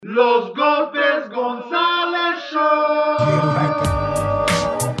Los Golpes Gonzalez Show.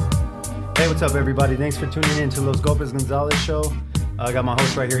 Hey, what's up, everybody? Thanks for tuning in to Los Golpes Gonzalez Show. I got my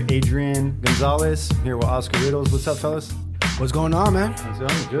host right here, Adrian Gonzalez, here with Oscar Riddles. What's up, fellas? What's going on, man? What's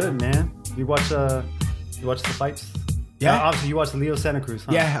going? Good, man. You watch the fights? Yeah. Obviously, you watched the Leo Santa Cruz,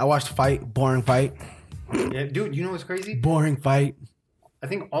 huh? Yeah, I watched the fight. Boring fight. Yeah, dude, you know what's crazy? Boring fight. I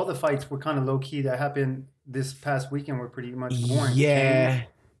think all the fights were kind of low-key that happened this past weekend were pretty much boring. Yeah.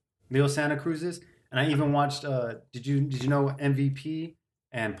 Leo Santa Cruz's. And I even watched, did you know MVP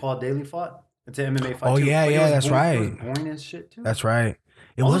and Paul Daly fought? It's an MMA fight, Oh, too. yeah, But it yeah, was that's boring. right. It was boring as shit, too. That's right.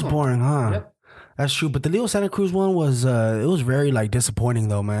 It All was of them. boring, huh? Yep. That's true. But the Leo Santa Cruz one was it was very like disappointing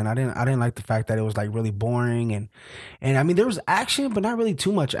though, man. I didn't like the fact that it was like really boring and I mean there was action, but not really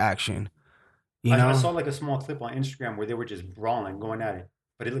too much action. You know? I saw like a small clip on Instagram where they were just brawling, going at it.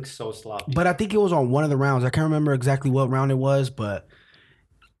 But it looks so sloppy. But I think it was on one of the rounds. I can't remember exactly what round it was, but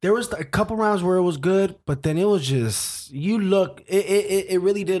there was a couple rounds where it was good, but then it was just it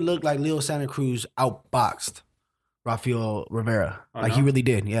really did look like Leo Santa Cruz outboxed Rafael Rivera. Oh, like no? he really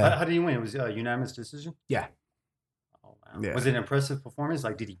did. Yeah. How did he win? It was a unanimous decision? Yeah. Oh, wow. Yeah. Was it an impressive performance?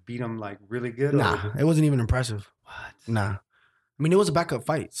 Like, did he beat him like really good? Nah, it wasn't even impressive. What? Nah. I mean, it was a backup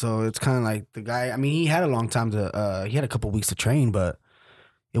fight, so it's kind of like the guy. I mean, he had a long time to. He had a couple weeks to train, but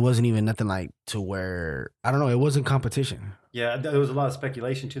it wasn't even nothing like to where I don't know. It wasn't competition. Yeah, there was a lot of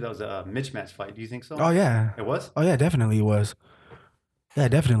speculation too. That was a mismatch fight. Do you think so? Oh yeah. It was? Oh yeah, definitely it was. Yeah,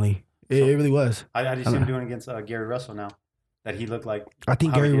 definitely. It really was. I just see him doing against Gary Russell now. That he looked like. I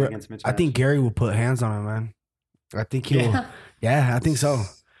think how he Gary. did against Mitch I think Match. Gary will put hands on him, man. I think he'll. Yeah. Yeah, I think so.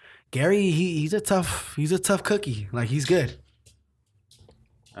 Gary, he's a tough cookie. Like he's good.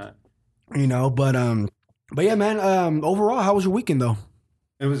 You know, but yeah, man. Overall, how was your weekend though?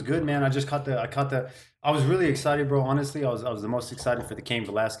 It was good, man. I was really excited, bro. Honestly, I was the most excited for the Cain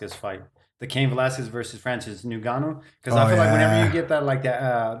Velasquez fight. The Cain Velasquez versus Francis Ngannou. Because I feel like whenever you get that, like that,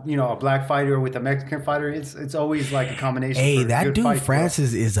 a black fighter with a Mexican fighter, it's always like a combination. Hey, for that good dude fights, bro.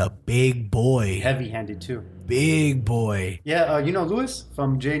 Francis is a big boy. Heavy-handed too. Big boy. Yeah, you know Lewis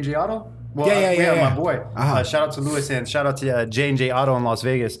from J&J Auto? Well, Yeah. my boy. Uh-huh. Shout out to Lewis and shout out to J&J Auto in Las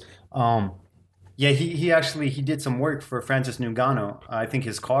Vegas. Yeah, he actually did some work for Francis Ngannou. I think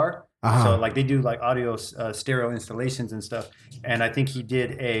his car. Uh-huh. So like they do like audio stereo installations and stuff. And I think he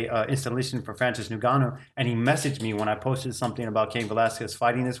did a installation for Francis Ngannou. And he messaged me when I posted something about Cain Velasquez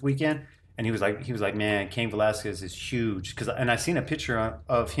fighting this weekend. And he was like, man, Cain Velasquez is huge. And I seen a picture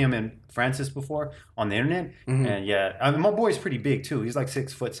of him and Francis before on the internet. Mm-hmm. And yeah, I mean, my boy's pretty big too. He's like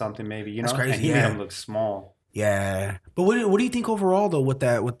 6 foot something maybe, you know. That's crazy, And he yeah. made him look small. Yeah, but what do you think overall though with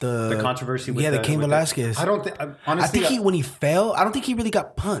the Controversy with the Cain Velasquez? I don't think honestly. I think when he fell, I don't think he really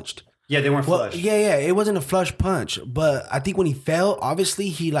got punched. Yeah, they weren't Well, flush. yeah, it wasn't a flush punch, but I think when he fell, obviously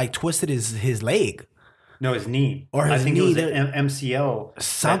he like twisted his leg. No, his knee. Or his I think knee, it was an MCL.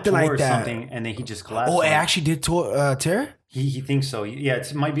 something that like tore that. Something, and then he just collapsed. Oh, on it it. actually did tear? He thinks so. Yeah,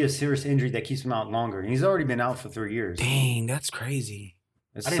 it might be a serious injury that keeps him out longer. And he's already been out for 3 years. Dang, that's crazy.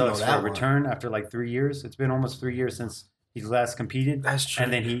 It I didn't know sucks that for a one. return after like 3 years. It's been almost 3 years since he last competed. That's true.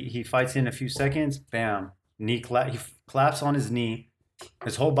 And then he fights in a few seconds. Bam, he collapses on his knee,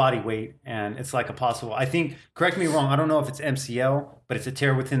 his whole body weight, and it's like a possible. I think. Correct me wrong. I don't know if it's MCL, but it's a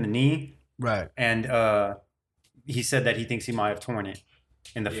tear within the knee. Right. And he said that he thinks he might have torn it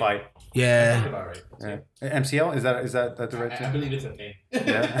in the fight. Yeah. About right. Yeah. MCL is that the right I term? believe it's a thing.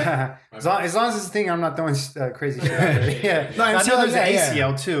 Yeah. as long as it's a thing, I'm not throwing crazy shit out there. Yeah. No, I know MCL, there's an yeah.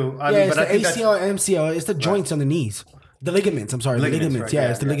 ACL too. I Yeah, mean, it's but I the think that's ACL and MCL. It's the joints on the knees. The ligaments. I'm sorry, the ligaments. right?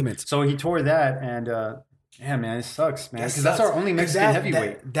 Yeah, it's the ligaments. So he tore that, and yeah, man, it sucks, man, because that's our only Mexican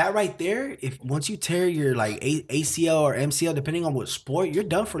heavyweight. That right there, if once you tear your like ACL or MCL, depending on what sport, you're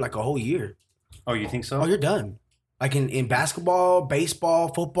done for like a whole year. Oh, you think so? Oh, you're done. Like in basketball, baseball,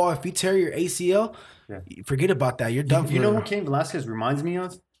 football, if you tear your ACL, forget about that. You're done for. You know who Cain Velasquez reminds me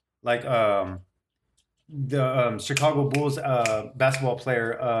of? Like the Chicago Bulls basketball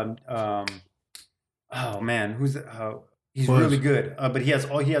player. Oh man, he's Was. really good, but he has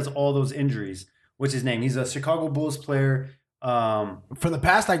all those injuries. What's his name? He's a Chicago Bulls player. From the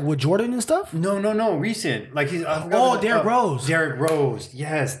past, like with Jordan and stuff. No, recent. Like he's Derrick Rose. Derrick Rose,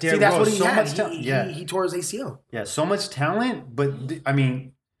 yes, Derrick See, that's Rose. what he so had. much talent. He tore his ACL. Yeah, so much talent, but I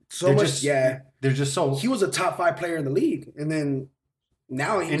mean, So they're much. just- Yeah, they're just so he was a top 5 player in the league, and then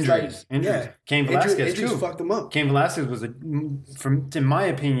now he's injuries. Yeah, Cain Velasquez injuries too. fucked him up. Cain Velasquez was in my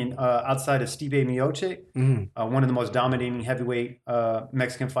opinion, outside of Stipe Miocic, one of the most dominating heavyweight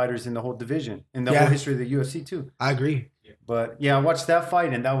Mexican fighters in the whole division, in the whole history of the UFC too. I agree. But yeah, I watched that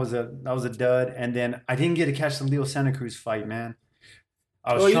fight and that was a dud. And then I didn't get to catch the Leo Santa Cruz fight, man.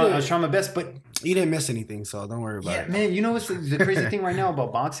 I was trying my best, but You didn't miss anything, so don't worry about yeah, it. man. You know what's the crazy thing right now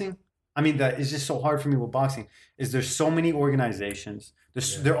about boxing? I mean, that is just so hard for me with boxing. Is there's so many organizations.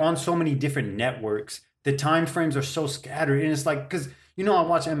 They're on so many different networks. The time frames are so scattered, and it's like because I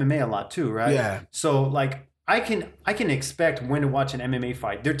watch MMA a lot too, right? Yeah. So like I can expect when to watch an MMA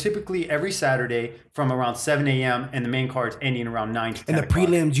fight. They're typically every Saturday from around 7 a.m. and the main card's ending around 9 to 10 And the o'clock.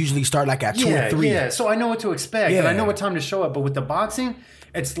 prelims usually start like at 2 or 3. Yeah, so I know what to expect, and I Yeah. know what time to show up. But with the boxing,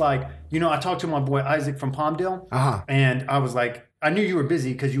 it's like, I talked to my boy Isaac from Palmdale, and I was like, I knew you were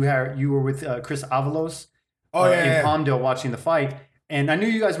busy because you were with Chris Avalos in Palmdale watching the fight. And I knew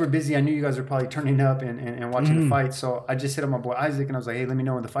you guys were busy. I knew you guys were probably turning up and watching the fight. So I just hit up my boy Isaac, and I was like, hey, let me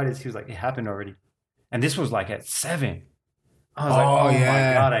know when the fight is. He was like, it happened already. And this was like at 7. I was like, oh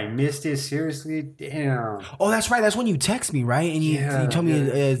my God, I missed it. Seriously? Damn. Oh, that's right. That's when you text me, right? And you told me,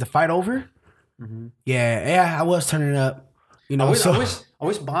 is the fight over? Mm-hmm. Yeah, I was turning up. I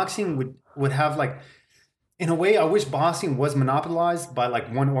wish boxing would have like, in a way, I wish boxing was monopolized by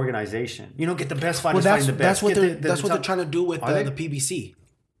like one organization. Get the best fighters fighting the best. That's what they're trying to do with the PBC.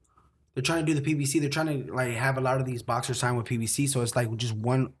 They're trying to do the PBC. They're trying to like have a lot of these boxers sign with PBC, so it's like just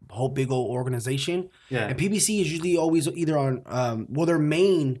one whole big old organization. Yeah. And PBC is usually always either on their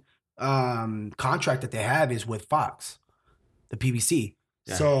main contract that they have is with Fox, the PBC.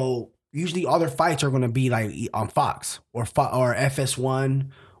 Yeah. So usually all their fights are going to be like on Fox or FS1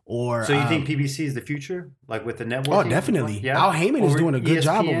 or. So you think PBC is the future, like with the network? Oh, definitely. Yeah. Al Heyman is doing a good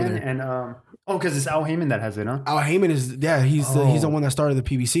job over there. And because it's Al Heyman that has it, huh? Al Heyman is he's the one that started the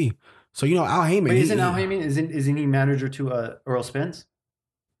PBC. So Al Heyman. But Al Heyman isn't he manager to Earl Spence?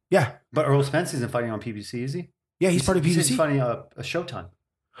 Yeah, but Earl Spence isn't fighting on PBC, is he? Yeah, he's part of PBC. He's fighting a Showtime.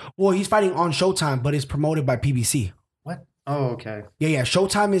 Well, he's fighting on Showtime, but it's promoted by PBC. What? Oh, okay. Yeah.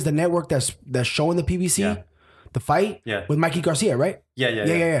 Showtime is the network that's showing the PBC, the fight. Yeah. With Mikey Garcia, right?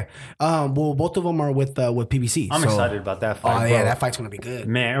 Yeah. Well, both of them are with PBC. I'm excited about that fight. Oh yeah, that fight's gonna be good.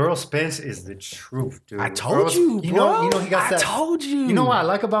 Man, Earl Spence is the truth, dude. I told you, bro. I told you. You know what I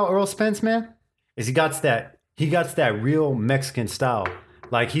like about Earl Spence, man? Is he got that real Mexican style.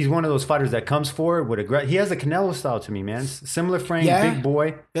 Like he's one of those fighters that comes forward with he has a Canelo style to me, man. Similar frame, big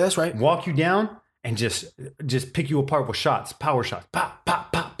boy. Yeah, that's right. Walk you down and just pick you apart with shots, power shots, pop,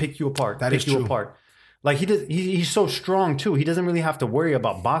 pop, pop, pick you apart, pick you apart. Like he's so strong too. He doesn't really have to worry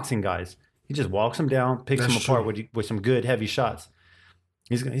about boxing guys. He just walks them down, picks them apart with some good heavy shots.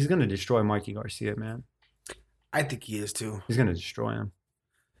 He's gonna destroy Mikey Garcia, man. I think he is too. He's gonna destroy him.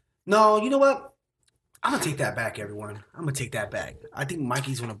 No, you know what? I'm gonna take that back, everyone. I'm gonna take that back. I think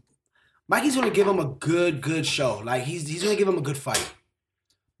Mikey's gonna give him a good show. Like he's gonna give him a good fight.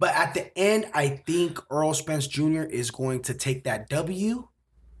 But at the end, I think Earl Spence Jr. is going to take that W.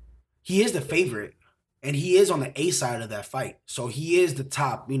 He is the favorite, and he is on the A side of that fight. So he is the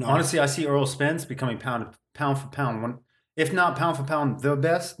top. Honestly, I see Earl Spence becoming pound for pound, if not pound for pound, the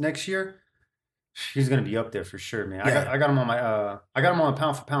best next year. He's gonna be up there for sure, man. Yeah. I got him on my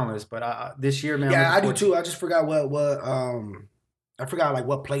pound for pound list, but this year, man. Yeah, I do too. I just forgot what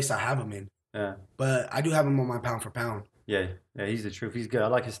place I have him in. Yeah, but I do have him on my pound for pound. Yeah, he's the truth. He's good. I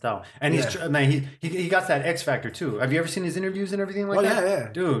like his style, and he got that X factor too. Have you ever seen his interviews and everything like that? Yeah.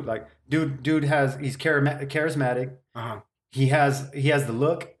 Dude he's charismatic. He has the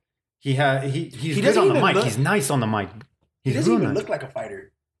look. He's good on the mic. He's nice on the mic. He doesn't even look like a fighter.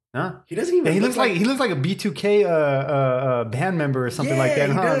 Huh? He doesn't even. He looks like a B2K band member or something like that.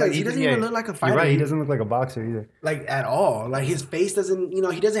 He huh? does. Like, he doesn't even look like a fighter. You're right. He doesn't look like a boxer either. Like at all. Like his face doesn't.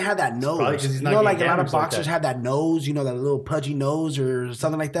 He doesn't have that nose. Like a lot of boxers have that nose. That little pudgy nose or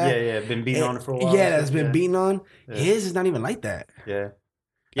something like that. Yeah. Been beaten on for a while. Yeah, that's been beaten on. Yeah. His is not even like that. Yeah.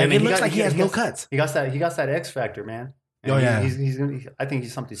 It looks like he has no cuts. He got that X factor, man. And he's gonna. I think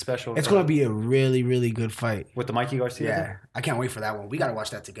he's something special. It's gonna be a really, really good fight with the Mikey Garcia. Yeah, I can't wait for that one. We gotta watch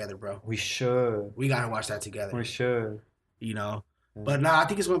that together, bro. We should. We gotta watch that together. We should. But I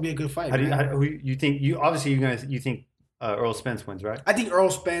think it's gonna be a good fight. Who you think? You think Earl Spence wins, right? I think Earl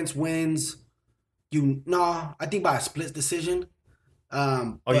Spence wins. I think by a split decision.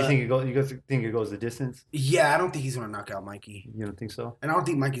 You think it goes? You think it goes the distance? Yeah, I don't think he's gonna knock out Mikey. You don't think so? And I don't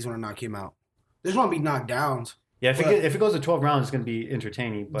think Mikey's gonna knock him out. There's gonna be knockdowns. Yeah, if it goes to 12 rounds, it's going to be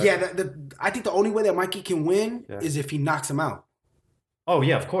entertaining. But yeah, I think the only way that Mikey can win is if he knocks him out. Oh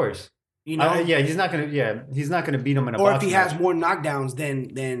yeah, of course. He's not going to beat him in a. Or if he has more knockdowns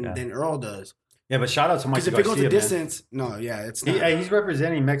than Earl does. Yeah, but shout out to Mikey Garcia. Because if it goes the distance, it's not. He's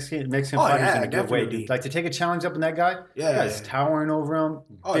representing Mexican fighters in a good way, dude. Like to take a challenge up on that guy. Yeah, that guy's towering over him.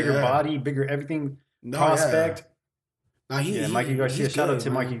 Bigger body, bigger everything. Prospect. Yeah. Mikey Garcia. Shout out to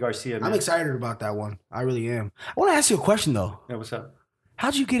Mikey Garcia, man. I'm excited about that one. I really am. I want to ask you a question though. Yeah, what's up?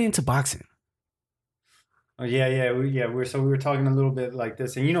 How'd you get into boxing? Oh yeah. We were talking a little bit like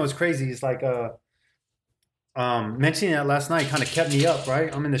this, and you know what's crazy? It's like mentioning that last night kind of kept me up.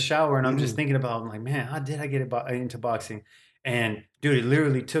 Right, I'm in the shower and I'm just thinking about. I'm like, man, how did I get into boxing? And dude, it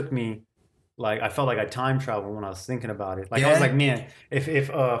literally took me. Like I felt like I time traveled when I was thinking about it. Like I was like, man, if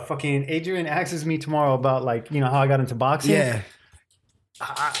fucking Adrian asks me tomorrow about like how I got into boxing,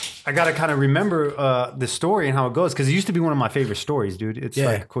 I gotta kind of remember the story and how it goes because it used to be one of my favorite stories, dude. It's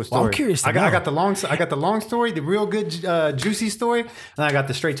like a cool story. Well, I'm curious. I got the long story, the real good juicy story, and I got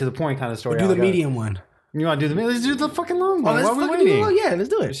the straight to the point kind of story. Do the medium one. You want to do the? Let's do the fucking long one. Let's While we're waiting. Yeah, let's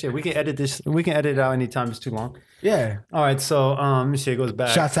do it. Shit, we can edit this. We can edit it out anytime it's too long. Yeah. All right. So let me see. It goes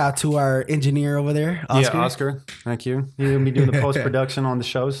back. Shouts out to our engineer over there, Oscar. Yeah, Oscar. Thank you. He'll be doing the post production on the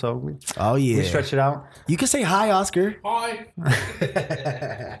show, so we stretch it out. You can say hi, Oscar. Hi.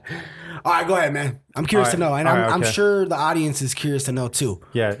 All right, go ahead, man. I'm curious to know, and I'm okay. sure the audience is curious to know too.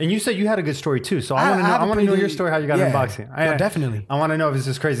 Yeah, and you said you had a good story too, so I want to know your story, how you got into boxing. No, definitely. I want to know if it's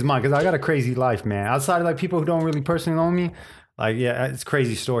as crazy as mine because I got a crazy life, man. Outside of like people who don't really personally know me, like it's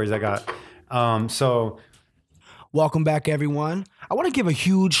crazy stories I got. So. Welcome back, everyone. I want to give a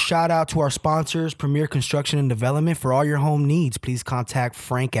huge shout out to our sponsors, Premier Construction and Development. For all your home needs, please contact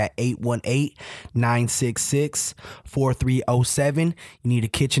Frank at 818-966-4307. You need a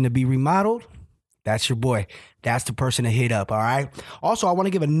kitchen to be remodeled? That's your boy. That's the person to hit up, all right? Also, I want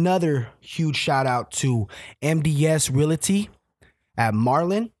to give another huge shout out to MDS Realty at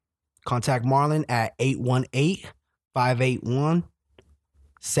Marlin. Contact Marlin at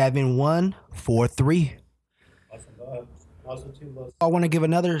 818-581-7143. I want to give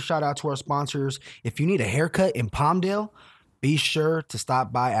another shout out to our sponsors. If you need a haircut in Palmdale, be sure to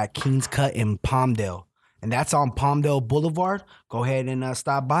stop by at Keen's Cut in Palmdale. And that's on Palmdale Boulevard. Go ahead and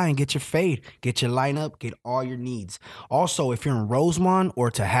stop by and get your fade, get your lineup, get all your needs. Also, if you're in Rosemont or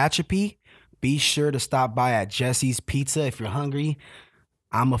Tehachapi, be sure to stop by at Jesse's Pizza if you're hungry.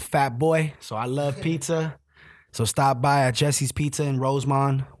 I'm a fat boy, so I love pizza. So stop by at Jesse's Pizza in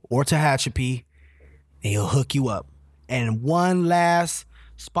Rosemont or Tehachapi, and he'll hook you up. And one last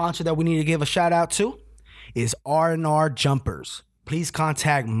sponsor that we need to give a shout out to is R&R Jumpers. Please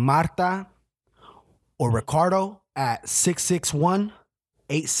contact Marta or Ricardo at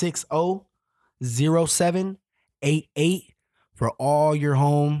 661-860-0788 for all your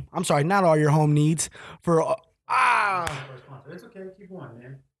home. I'm sorry, not all your home needs. For It's okay. Keep going,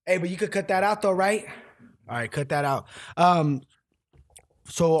 man. Hey, but you could cut that out though, right? All right, cut that out.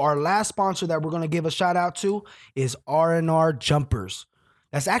 So our last sponsor that we're going to give a shout out to is R&R Jumpers.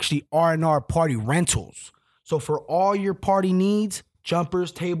 That's actually R&R Party Rentals. So for all your party needs,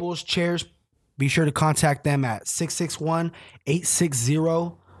 jumpers, tables, chairs, be sure to contact them at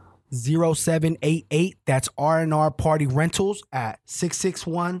 661-860-0788. That's R&R Party Rentals at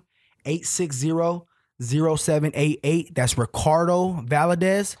 661-860-0788. That's Ricardo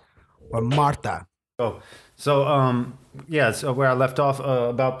Valadez or Marta. So where I left off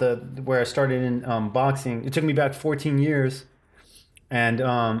about where I started in boxing, it took me back 14 years, and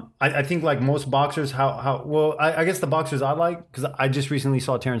I think like most boxers, I guess the boxers I like, because I just recently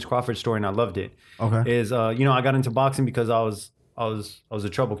saw Terrence Crawford's story and I loved it. Okay, is I got into boxing because I was a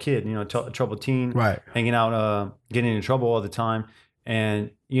troubled kid, a troubled teen, right? Hanging out, getting in trouble all the time.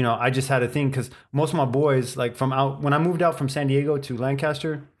 And, I just had a thing because most of my boys, like when I moved out from San Diego to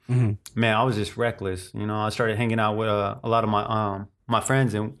Lancaster, man, I was just reckless. I started hanging out with a lot of my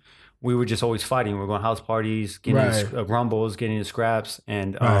friends, and we were just always fighting. We were going house parties, getting into rumbles, getting into scraps.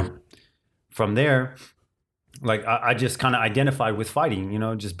 And from there, like I just kind of identified with fighting,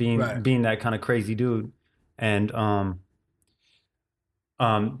 just being that kind of crazy dude. And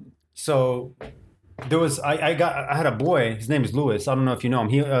so there was I had a boy. His name is Lewis. I don't know if you know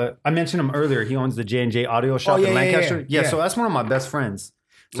him. I mentioned him earlier. He owns the J&J Audio Shop in Lancaster. Yeah, so that's one of my best friends.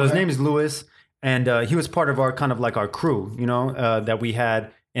 So his name is Lewis, and he was part of our kind of like our crew, that we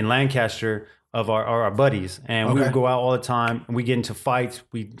had in Lancaster of our buddies. And we would go out all the time, and we get into fights.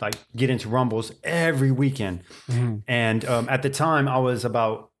 We like get into rumbles every weekend. And at the time, I was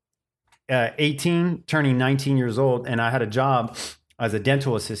about 18, turning 19 years old, and I had a job as a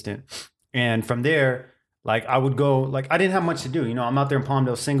dental assistant. And from there, like I would go, like I didn't have much to do. I'm out there in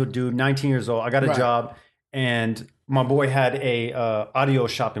Palmdale, single dude, 19 years old. I got a job, and my boy had a audio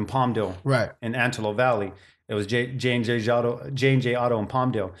shop in Palmdale, in Antelope Valley. It was J&J Auto in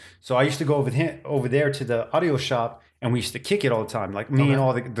Palmdale. So I used to go over there to the audio shop, and we used to kick it all the time. Like me and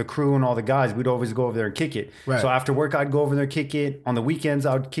all the crew and all the guys, we'd always go over there and kick it. So after work, I'd go over there and kick it. On the weekends,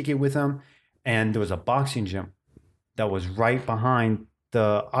 I would kick it with them. And there was a boxing gym that was right behind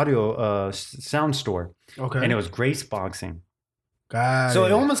the audio sound store. And it was Grace Boxing. Got So it.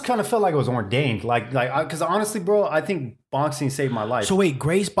 it almost kind of felt like it was ordained, because honestly, bro, I think boxing saved my life. So wait,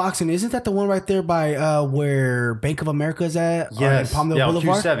 Grace Boxing, isn't that the one right there by where Bank of America is at? Yes, in Palmdale yeah, on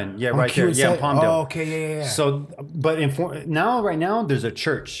Boulevard? Q7, yeah, On right there, yeah, in Q7? Palmdale. Oh, okay, yeah. So, but right now, there's a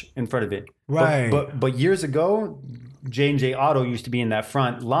church in front of it. Right. But years ago, J&J Auto used to be in that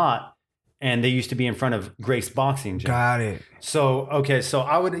front lot, and they used to be in front of Grace Boxing Gym. Got it. So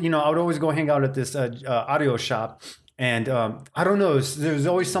I would always go hang out at this audio shop, and I don't know, there's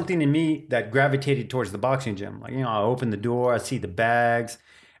always something in me that gravitated towards the boxing gym. Like, I open the door, I see the bags,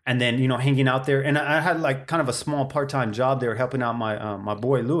 and then hanging out there, and I had like kind of a small part-time job there helping out my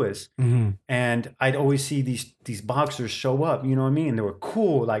boy Lewis, and I'd always see these boxers show up. You know what I mean? They were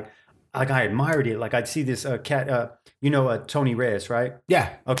cool, like I admired it. Like I'd see this cat, Tony Reyes, right? Yeah.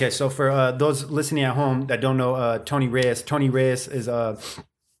 Okay, so for those listening at home that don't know Tony Reyes is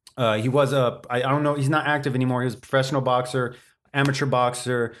he was I don't know, he's not active anymore. He was a professional boxer, amateur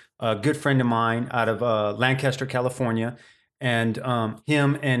boxer, a good friend of mine out of Lancaster, California, and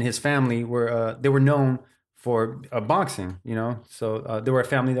him and his family were known for boxing. So they were a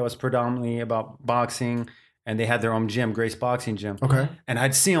family that was predominantly about boxing. And they had their own gym, Grace Boxing Gym. Okay. And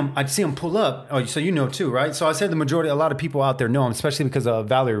I'd see them pull up. Oh, so too, right? So I said a lot of people out there know him, especially because of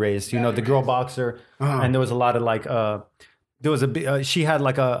Valerie Reyes, the girl boxer. And there was a lot of like, she had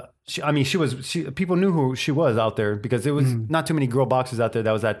like people knew who she was out there because there was not too many girl boxers out there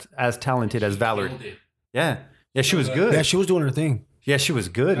that was as talented as Valerie. Yeah. Yeah, she was good. Yeah, she was doing her thing. Yeah, she was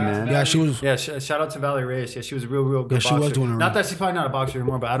good, man. Yeah, she was. Yeah, shout out to Valerie Reyes. Yeah, she was a real good boxer. She was doing her Not that she's probably not a boxer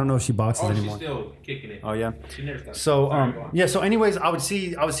anymore, but I don't know if she boxes anymore. She's still kicking it. Oh yeah. She never stopped. So so anyways, I would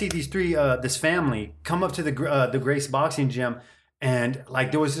see these three this family come up to the Grace Boxing Gym, and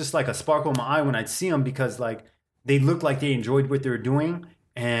like there was just like a sparkle in my eye when I'd see them because like they looked like they enjoyed what they were doing,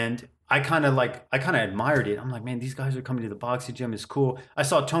 and I kind of admired it. I'm like, man, these guys are coming to the boxing gym. It's cool. I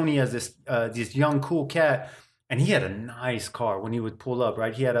saw Tony as this young cool cat. And he had a nice car when he would pull up,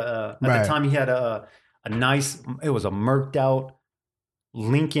 right? He had at the time he had a nice, it was a murked out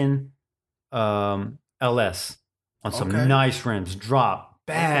Lincoln LS on some nice rims, drop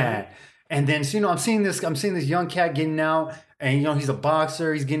bad. And then so, I'm seeing this young cat getting out, and he's a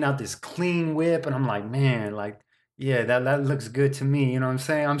boxer, he's getting out this clean whip, and I'm like, man, like, yeah, that looks good to me. You know what I'm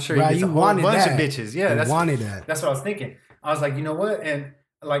saying? I'm sure he gets a whole bunch of bitches. Yeah, that's what I was thinking. I was like, you know what? And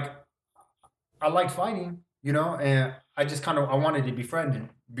like, I liked fighting. And I just I wanted to befriend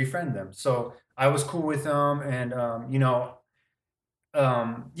them. So I was cool with them, and I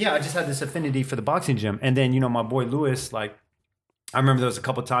just had this affinity for the boxing gym. And then my boy Lewis, like I remember there was a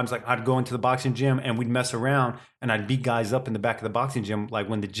couple of times like I'd go into the boxing gym and we'd mess around, and I'd beat guys up in the back of the boxing gym, like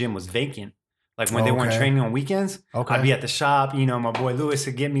when the gym was vacant. Like when they weren't training on weekends, I'd be at the shop. My boy Lewis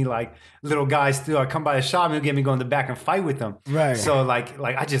would get me like little guys too. I'd come by the shop and he'd get me go in the back and fight with them. Right. So like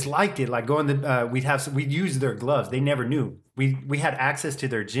I just liked it. Like we'd use their gloves. They never knew. We had access to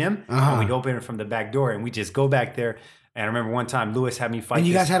their gym, and we'd open it from the back door, and we just go back there. And I remember one time Lewis had me fight. And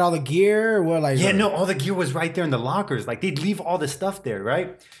you guys had all the gear, or what? Like all the gear was right there in the lockers. Like they'd leave all the stuff there,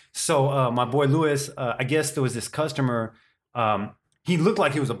 right? So my boy Lewis, I guess there was this customer. He looked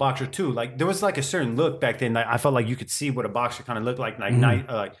like he was a boxer too. Like there was like a certain look back then. Like, I felt like you could see what a boxer kind of looked like.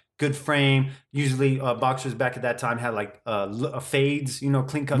 Like good frame. Usually boxers back at that time had like fades,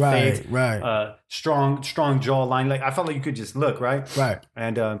 clean cut fades. Right. Strong jawline. Like I felt like you could just look, right? Right.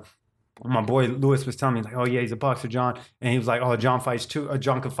 And my boy Lewis was telling me like, oh yeah, he's a boxer, John. And he was like, oh, John fights too.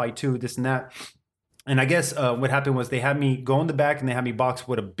 John can fight too. This and that. And I guess what happened was they had me go in the back and they had me box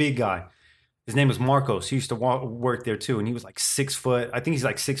with a big guy. His name was Marcos. He used to work there too. And he was like 6 foot. I think he's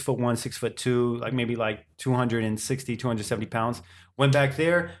like 6'1", 6'2", like maybe like 260, 270 pounds. Went back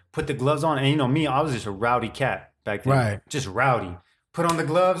there, put the gloves on. And me, I was just a rowdy cat back then. Right. Just rowdy. Put on the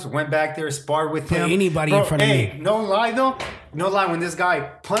gloves, went back there, sparred with him. Anybody in front of me. No lie though. No lie. When this guy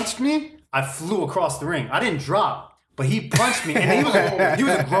punched me, I flew across the ring. I didn't drop. But he punched me, and he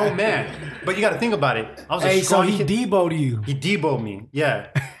was a grown man. But you got to think about it. I was a strong so he deboed you. He deboed me, yeah.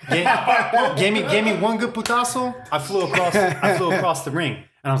 Gave me one good putazo. I flew across the ring,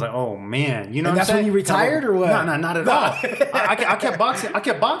 and I was like, oh man, you know. And what I'm saying? That's when you retired, or what? No, not at all. I kept boxing. I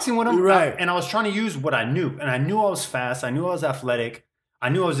kept boxing with him, right? And I was trying to use what I knew, and I knew I was fast. I knew I was athletic. I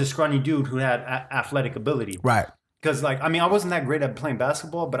knew I was a scrawny dude who had athletic ability, right? Because I wasn't that great at playing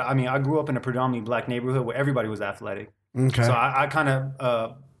basketball, but I grew up in a predominantly black neighborhood where everybody was athletic. Okay. So I kind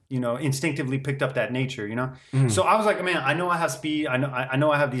of, instinctively picked up that nature, So I was like, man, I know I have speed. I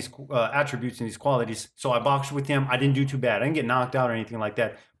know I have these attributes and these qualities. So I boxed with him. I didn't do too bad. I didn't get knocked out or anything like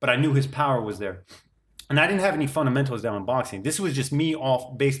that. But I knew his power was there. And I didn't have any fundamentals down in boxing. This was just me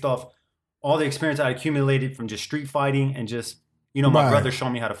based off all the experience I accumulated from just street fighting and just You know, my Right. brother showed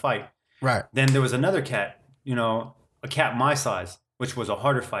me how to fight. Right. Then there was another cat, you know, a cat my size, which was a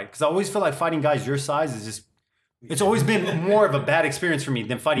harder fight. Because I always feel like fighting guys your size is just, it's always been more of a bad experience for me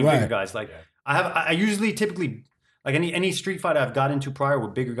than fighting Right. bigger guys. Like I usually typically, like any street fight I've got into prior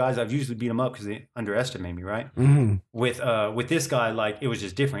with bigger guys, I've usually beat them up because they underestimate me, right? Mm-hmm. With this guy, like it was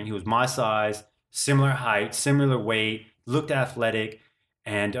just different. He was my size, similar height, similar weight, looked athletic.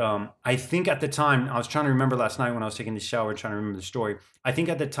 And I think at the time, I was trying to remember last night when I was taking the shower, trying to remember the story. I think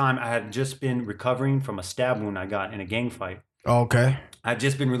at the time I had just been recovering from a stab wound I got in a gang fight. Okay. I had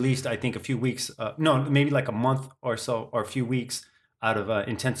just been released, I think, a few weeks, no, maybe like a month or so, or a few weeks out of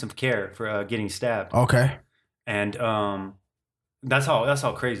intensive care for getting stabbed. Okay. And that's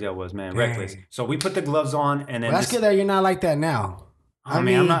how crazy I was, man. Dang. Reckless. So we put the gloves on, and then Well, that's good that you're not like that now. I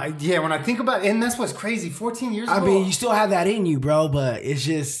mean, I'm not. Yeah, when I think about it, and that's what's crazy. 14 years ago. I mean, you still have that in you, bro, but it's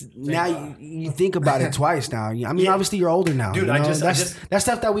just now you think about it twice now. I mean, Yeah. obviously you're older now. Dude, you I know? just- that's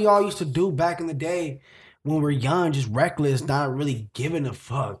stuff that we all used to do back in the day when we were young, just reckless, not really giving a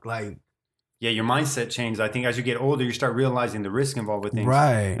fuck. Like, Yeah, your mindset changed. I think as you get older, you start realizing the risk involved with things.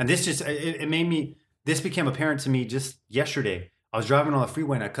 right. And this just it made me. This became apparent to me just yesterday. I was driving on the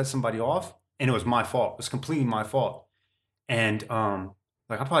freeway and I cut somebody off, and it was my fault. It was completely my fault. And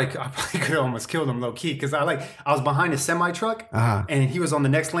like I probably could have almost killed him low key because I was behind a semi truck, Uh-huh. and he was on the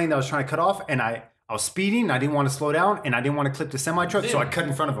next lane that I was trying to cut off, and I was speeding. And I didn't want to slow down, and I didn't want to clip the semi truck, so I cut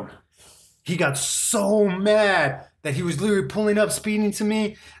in front of him. He got so mad that he was literally pulling up, speeding to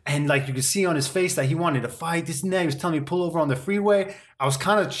me, and like you could see on his face that he wanted to fight. This and that. He was telling me to pull over on the freeway. I was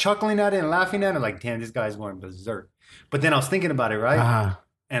kind of chuckling at it and laughing at it, like, damn, this guy's going berserk. But then I was thinking about it, right? Uh-huh.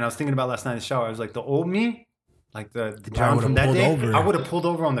 And I was thinking about last night in the shower. I was like, the old me, like the Probably John would've from that pulled day, over. I would have pulled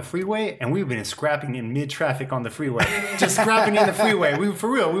over on the freeway, and we've been scrapping in mid traffic on the freeway, just scrapping in the freeway. We for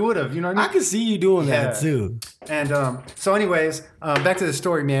real, we would have. You know what I I mean? can see you doing that Yeah. too. And so, anyways, back to the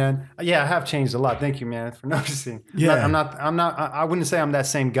story, man. Yeah, I have changed a lot. Thank you, man, for noticing. Yeah. I'm not. I wouldn't say I'm that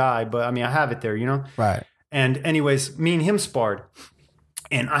same guy, but I mean, I have it there, you know. Right. And anyways, me and him sparred,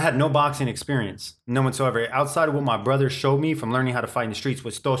 and I had no boxing experience, none whatsoever. Outside of what my brother showed me from learning how to fight in the streets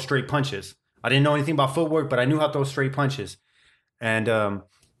was throw straight punches. I didn't know anything about footwork, but I knew how to throw straight punches. And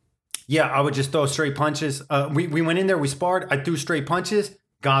yeah, I would just throw straight punches. We went in there, we sparred. I threw straight punches,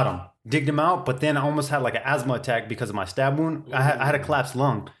 got him, digged him out. But then I almost had like an asthma attack because of my stab wound. I had a collapsed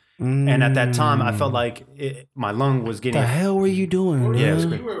lung. And at that time, I felt like my lung was What getting the hell were you doing? Yeah, it was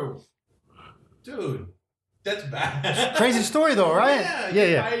man? great. Dude, that's bad. crazy story though, right?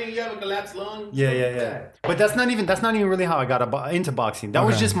 Yeah. Fighting, you have a collapsed lung. Yeah. But that's not even really how I got into boxing. That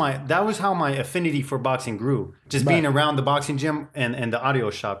was Okay. just that was how my affinity for boxing grew. Just being around the boxing gym and the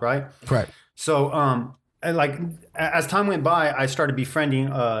audio shop, right? Right. So and like as time went by, I started befriending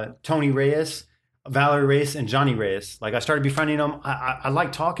Tony Reyes, Valerie Reyes, and Johnny Reyes. Like I started befriending them. I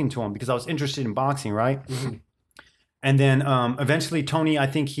liked talking to them because I was interested in boxing, right? Mm-hmm. And then eventually Tony, I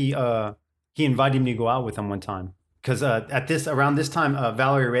think he invited me to go out with him one time because around this time,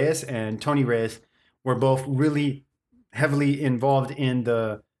 Valerie Reyes and Tony Reyes were both really heavily involved in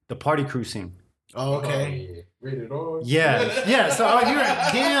the party cruising. Oh, okay. Oh, yeah. Rated R. Yeah. So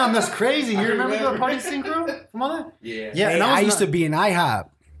damn, that's crazy. You remember the party scene crew from all that? Yeah. Yeah. Hey, and I was used to be in IHOP.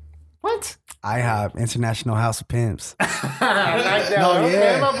 What? IHOP, International House of Pimps. I like that. No, Okay,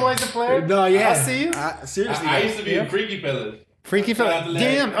 yeah. my boy's a player. No, yeah. I see you. Seriously. I used to be Yeah. in Freaky Fellas. Freaky Shout out fella. to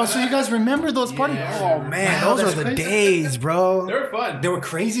Damn. Larry. Oh, so you guys remember those parties? Yeah. Oh man, Wow, those that's are the crazy. days, bro. They were fun. They were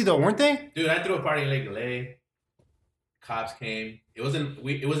crazy though, weren't they? Dude, I threw a party in Lake LA. Cops came. It was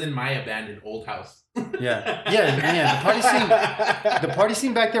in my abandoned old house. Yeah. The party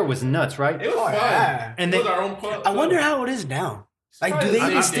scene back there was nuts, right? It was Oh, fun. yeah. And it they- was our own club. I wonder how it is now. Like, do Probably they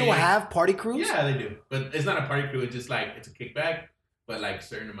the even same still thing. have party crews? Yeah, they do. But it's not a party crew. It's just like it's a kickback. But like a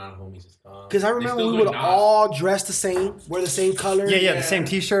certain amount of homies just come. Because I They remember still we do would it now. all dress the same, wear the same color. Yeah, the same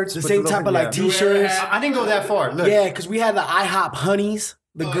T-shirts, The with same little- type of like yeah. Do you ever T-shirts. have- I didn't go that far. Look, Yeah, because we had the IHOP honeys,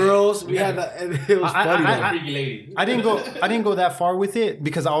 the Oh, girls. yeah. We had the. And it was I- funny. I- though. I- Freaky lady. I didn't go that far with it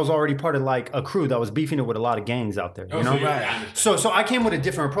because I was already part of like a crew that was beefing it with a lot of gangs out there. You Oh, know, so you're- Right. So I came with a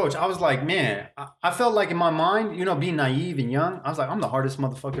different approach. I was like, man, I felt like in my mind, you know, being naive and young, I was like, I'm the hardest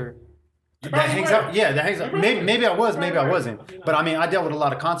motherfucker that probably hangs were. out. Yeah, that hangs out. Maybe I was, maybe I Right. wasn't. But I mean, I dealt with a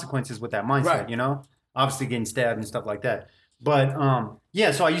lot of consequences with that mindset. Right. You know, obviously getting stabbed and stuff like that. But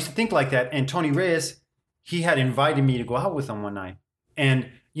yeah, so I used to think like that. And Tony Reyes, he had invited me to go out with him one night, and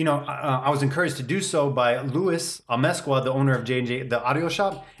you know, I was encouraged to do so by Luis Amezcua, the owner of J&J, the audio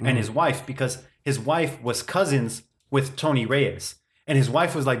shop, and his wife, because his wife was cousins with Tony Reyes. And his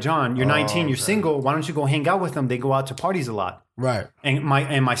wife was like, John, you're 19, you're okay. single. Why don't you go hang out with them? They go out to parties a lot. Right. And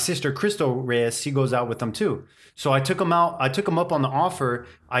my sister Crystal Reyes, she goes out with them too. So I took them out. I took them up on the offer.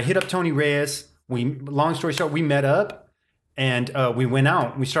 I hit up Tony Reyes. Long story short, we met up and we went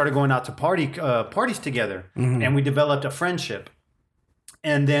out. We started going out to parties together, and we developed a friendship.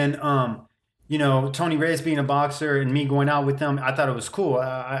 And then, Tony Reyes being a boxer and me going out with them, I thought it was cool.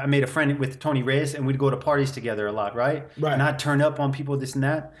 I made a friend with Tony Reyes, and we'd go to parties together a lot, right? Right. And I'd turn up on people, this and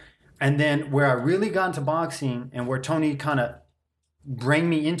that. And then where I really got into boxing and where Tony kind of bring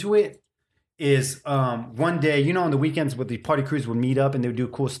me into it is one day, on the weekends with the party crews would meet up and they would do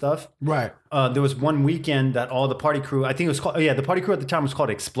cool stuff. Right. There was one weekend that all the party crew, I think it was called, the party crew at the time was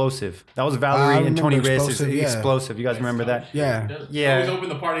called Explosive. That was I Valerie and Tony remember Reyes. Explosive, yeah. Explosive. You guys remember that? Yeah. Yeah. Always open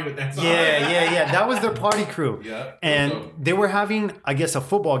the party with that song. Yeah. That was their party crew. Yeah. And they were having, I guess, a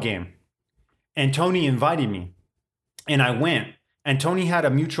football game. And Tony invited me. And I went. And Tony had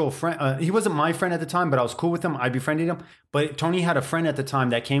a mutual friend. He wasn't my friend at the time, but I was cool with him. I befriended him. But Tony had a friend at the time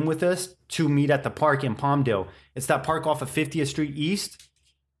that came with us to meet at the park in Palmdale. It's that park off of 50th Street East.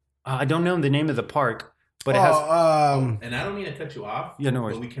 I don't know the name of the park, but it has... And I don't mean to cut you off. Yeah, no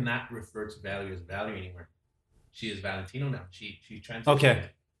worries. But we cannot refer to Valerie as Valerie anymore. She is Valentino now. She transitioned.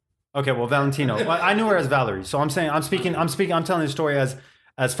 Okay, well, Valentino. Well, I knew her as Valerie. So I'm telling the story as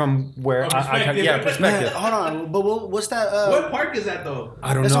from where perspective. Man, hold on, but what's that? What park is that though?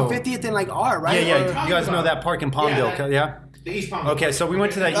 I don't That's know. on 50th and like R, right? Yeah. Or- You guys know that park in Palmdale, yeah? The East Palm. Okay, so we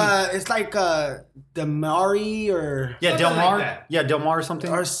went to that. it's like Demari or Yeah, something Del Mar. like that. Yeah, Del Mar or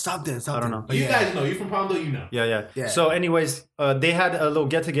something. something. I don't know. But You yeah. guys know. You're from Palmdale, you know. Yeah. Yeah. So, anyways, they had a little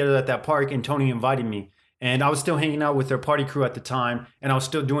get together at that park, and Tony invited me, and I was still hanging out with their party crew at the time, and I was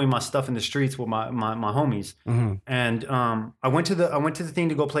still doing my stuff in the streets with my homies. Mm-hmm. And I went to the thing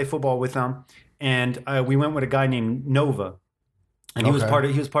to go play football with them, and we went with a guy named Nova, and he was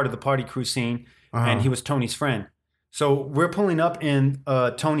part of the party crew scene, and he was Tony's friend. So we're pulling up in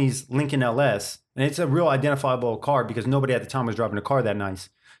Tony's Lincoln LS, and it's a real identifiable car because nobody at the time was driving a car that nice.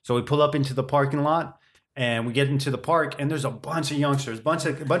 So we pull up into the parking lot, and we get into the park, and there's a bunch of youngsters, bunch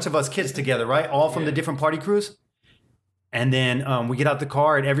of us kids together, right? All from the different party crews. And then we get out the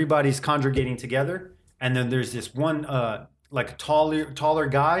car, and everybody's congregating together. And then there's this one, like a taller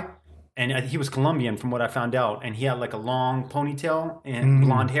guy, and he was Colombian from what I found out, and he had like a long ponytail and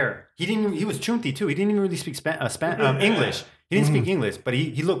blonde hair. He was chunti too. He didn't even really speak English. He didn't speak English, but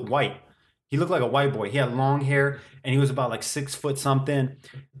he looked white. He looked like a white boy. He had long hair, and he was about like 6 foot something.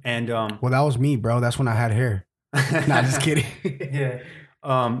 And Well, that was me, bro. That's when I had hair. Nah, just kidding. yeah.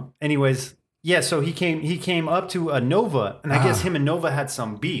 Anyways, yeah. So he came up to Nova, and I guess him and Nova had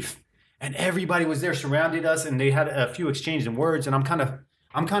some beef, and everybody was there, surrounded us, and they had a few exchanges in words. And I'm kind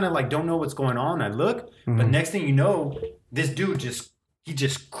of like don't know what's going on. I look, but next thing you know, this dude just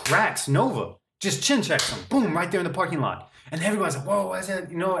cracks Nova, just chin checks him, boom, right there in the parking lot. And everybody's like, whoa, what's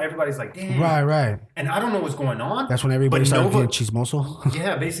that? Everybody's like, damn. Right. And I don't know what's going on. That's when everybody started Nova, getting chismoso.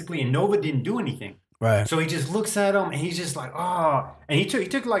 yeah, basically. And Nova didn't do anything. Right. So he just looks at him and he's just like, oh. And he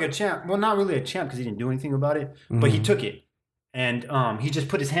took like a champ. Well, not really a champ because he didn't do anything about it. But he took it. And he just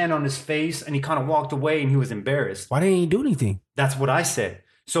put his hand on his face and he kind of walked away and he was embarrassed. Why didn't he do anything? That's what I said.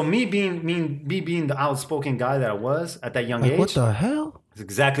 So me being the outspoken guy that I was at that young age. What the hell? That's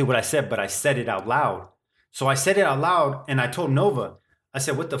exactly what I said, but I said it out loud. So I said it out loud and I told Nova, I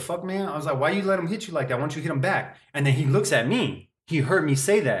said, what the fuck, man? I was like, why you let him hit you like that? Why don't you hit him back? And then he looks at me. He heard me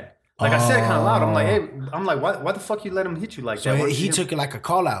say that. Like I said it kind of loud. I'm like, hey, why the fuck you let him hit you like that? So he took it like a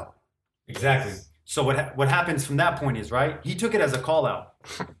call out. Exactly. So what happens from that point is, right, he took it as a call out.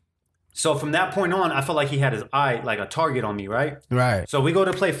 So from that point on, I felt like he had his eye like a target on me, right? Right. So we go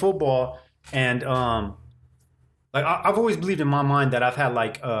to play football, and like I've always believed in my mind that I've had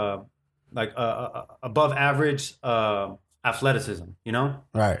like above average athleticism,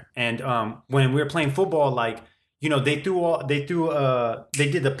 Right. And when we were playing football, like they did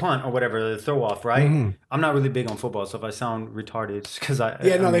the punt or whatever, the throw off, right? Mm-hmm. I'm not really big on football, so if I sound retarded, it's because I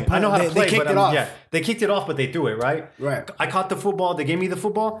I know how to play. They kicked but it off. Yeah, they kicked it off, but they threw it, right? Right. I caught the football. They gave me the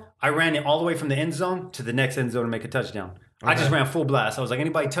football. I ran it all the way from the end zone to the next end zone to make a touchdown. I just ran full blast. I was like,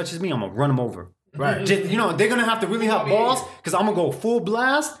 anybody touches me, I'm gonna run them over. Right. Just, they're gonna have to really have balls because I'm gonna go full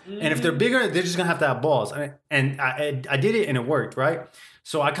blast. And if they're bigger, they're just gonna have to have balls. And I did it, and it worked, right?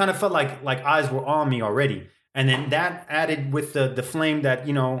 So I kind of felt like eyes were on me already. And then that added with the flame that,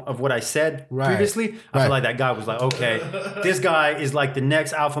 of what I said previously. I feel like that guy was like, okay, this guy is like the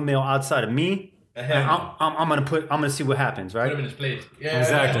next alpha male outside of me. And I'm gonna see what happens, right? Put him in his place. Yeah.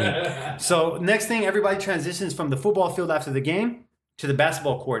 Exactly. So next thing, everybody transitions from the football field after the game to the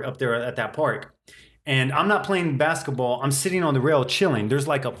basketball court up there at that park. And I'm not playing basketball. I'm sitting on the rail chilling. There's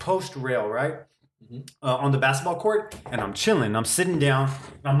like a post rail, right? on the basketball court, and I'm chilling. I'm sitting down.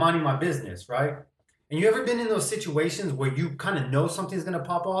 And I'm minding my business, right? And you ever been in those situations where you kind of know something's gonna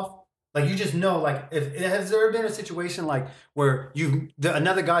pop off? Like you just know, like if has there ever been a situation like where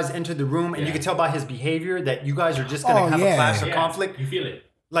another guy's entered the room and you can tell by his behavior that you guys are just gonna have a clash or conflict? You feel it.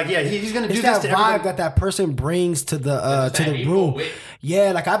 Like he's gonna do It's this that to vibe everybody. that person brings to the room.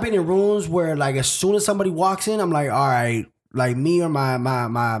 Yeah, like I've been in rooms where like as soon as somebody walks in, I'm like, all right, like me or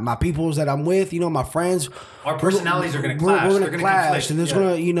my peoples that I'm with, my friends. Our personalities are gonna clash. We're They're gonna gonna clash, and there's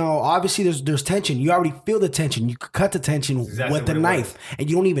gonna, obviously there's tension. You already feel the tension. You could cut the tension exactly with the what it knife, was. and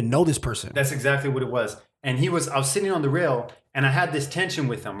you don't even know this person. That's exactly what it was. And I was sitting on the rail, and I had this tension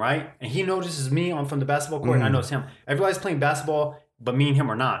with him, right? And he notices me. I'm from the basketball court, and I notice him. Everybody's playing basketball, but me and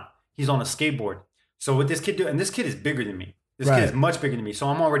him are not. He's on a skateboard. So what this kid do? And this kid is bigger than me. This kid is much bigger than me. So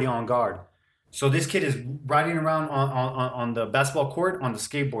I'm already on guard. So this kid is riding around on the basketball court on the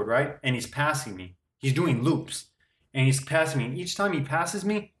skateboard, right? And he's passing me. He's doing loops. And he's passing me. And each time he passes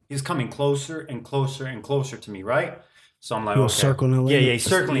me, he's coming closer and closer and closer to me, right? So I'm like, He'll okay. circle Yeah, he's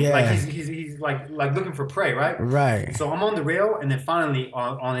circling. Yeah. Like he's like looking for prey, right? Right. So I'm on the rail, and then finally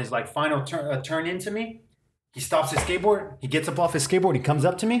on his like final turn into me, he stops his skateboard. He gets up off his skateboard. He comes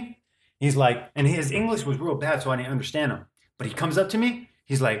up to me. He's like, and his English was real bad, so I didn't understand him. But he comes up to me.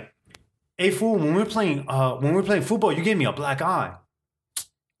 He's like, "Hey fool, when we're playing football, you gave me a black eye."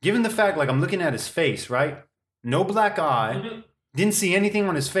 Given the fact, like I'm looking at his face, right? No black eye. Didn't see anything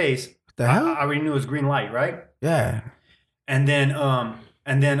on his face. The hell? I already knew it was green light, right? Yeah. And then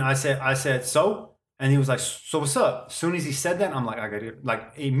I said, so? And he was like, so what's up? As soon as he said that, I'm like, I gotta get,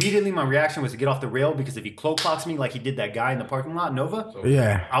 like immediately my reaction was to get off the rail because if he clocks me like he did that guy in the parking lot, Nova,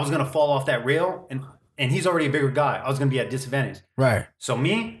 Yeah. I was gonna fall off that rail and he's already a bigger guy. I was gonna be at disadvantage. Right. So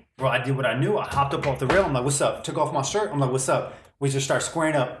me, bro, I did what I knew. I hopped up off the rail. I'm like, what's up? Took off my shirt. I'm like, what's up? We just start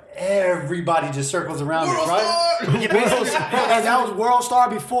squaring up. Everybody just circles around us, right? Yeah, basically, That was World Star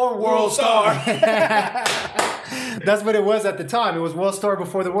before World Star. That's what it was at the time. It was World Star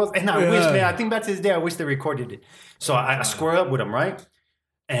before the World. And I wish, man, I think back to this day, I wish they recorded it. So I square up with him, right?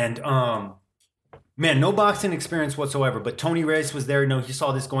 And man, no boxing experience whatsoever. But Tony Reyes was there. He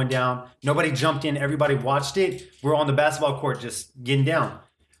saw this going down. Nobody jumped in. Everybody watched it. We're on the basketball court just getting down.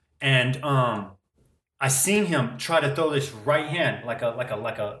 And I seen him try to throw this right hand, like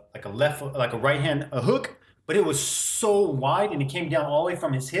a right hand, a hook, but it was so wide and it came down all the way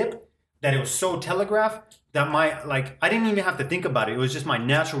from his hip that it was so telegraphed that I didn't even have to think about it. It was just my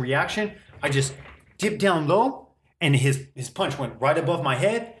natural reaction. I just dipped down low and his punch went right above my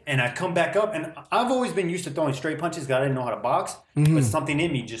head and I come back up and I've always been used to throwing straight punches because I didn't know how to box, but something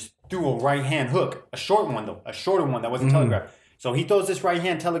in me just threw a right hand hook, a shorter one that wasn't telegraphed. So he throws this right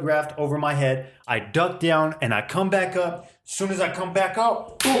hand telegraphed over my head. I duck down and I come back up. As soon as I come back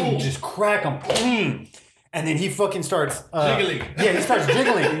up, boom, just crack him clean. And then he fucking starts jiggling. Yeah, he starts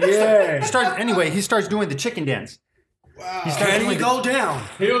jiggling. Yeah. He starts doing the chicken dance. Wow. Can he go down?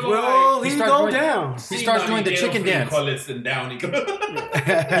 He was Bro, like, he starts go doing- down. He starts doing the chicken dance. And down he goes.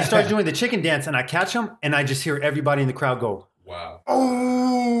 He starts doing the chicken dance and I catch him and I just hear everybody in the crowd go, Wow.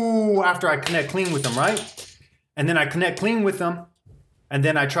 oh, after I connect clean with him, right? And then I connect clean with him, and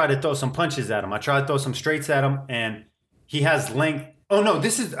then I try to throw some punches at him. I try to throw some straights at him, and he has length. Oh no,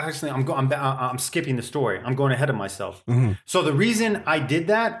 this is actually I'm skipping the story. I'm going ahead of myself. So the reason I did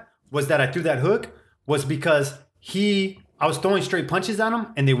that was that I threw that hook was because I was throwing straight punches at him,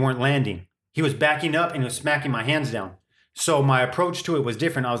 and they weren't landing. He was backing up and he was smacking my hands down. So my approach to it was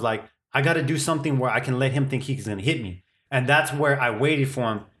different. I was like, I got to do something where I can let him think he's going to hit me, and that's where I waited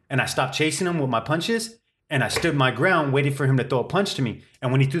for him, and I stopped chasing him with my punches. And I stood my ground, waiting for him to throw a punch to me. And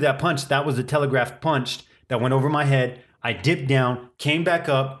when he threw that punch, that was the telegraphed punch that went over my head. I dipped down, came back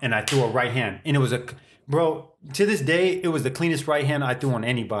up, and I threw a right hand. And it was bro, to this day, it was the cleanest right hand I threw on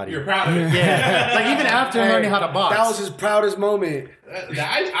anybody. You're proud of it. Yeah. Like even after learning how to box. That was his proudest moment.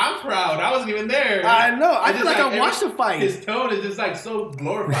 I'm proud. I wasn't even there. I know. I It's feel just like I watched the fight. His tone is just like so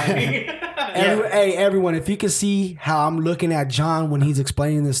glorifying. Hey, everyone, if you can see how I'm looking at John when he's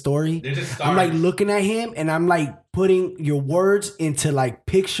explaining the story, They're just I'm like stars. looking at him and I'm like putting your words into like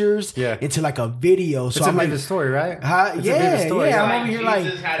pictures, Yeah. into like a video. So It's I'm a like, vivid story, right? huh? It's a vivid Yeah, story. yeah. Like, I'm over here like,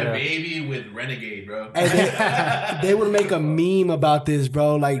 Jesus had a Yeah. baby with Renegade, bro. and they would make a meme about this,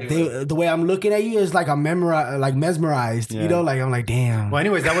 bro. Like the way I'm looking at you is like I'm mesmerized. Yeah. You know, like I'm like, damn. Well,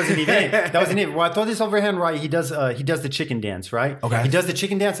 anyways, that wasn't even it. That wasn't it. Well, I throw this overhand right. He does the chicken dance, right? Okay. He does the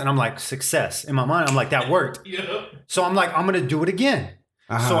chicken dance, and I'm like, success. In my mind, I'm like, that worked. Yeah. So I'm like, I'm gonna do it again.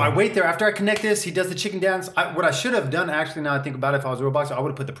 So I wait there. After I connect this, he does the chicken dance. What I should have done, actually, now I think about it, if I was a real boxer, I would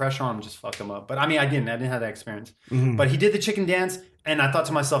have put the pressure on him and just fucked him up. But I mean, I didn't have that experience. But he did the chicken dance, and I thought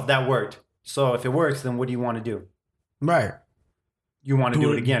to myself, that worked. So if it works, then what do you want to do? Right. You want to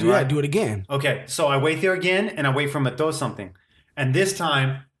do it again, Yeah, right? do it again. Okay, so I wait there again, and I wait for him to throw something. And this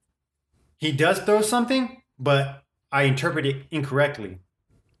time, he does throw something, but I interpret it incorrectly.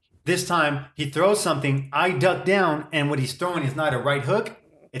 This time, he throws something, I duck down, and what he's throwing is not a right hook,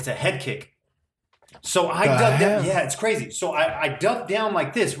 it's a head kick. So I duck down. Yeah, it's crazy. So I duck down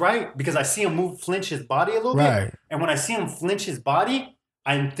like this, right? Because I see him flinch his body a little bit. And when I see him flinch his body,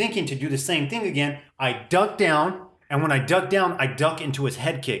 I'm thinking to do the same thing again. I duck down, and when I duck down, I duck into his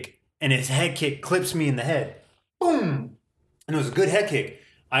head kick. And his head kick clips me in the head. Boom! And it was a good head kick.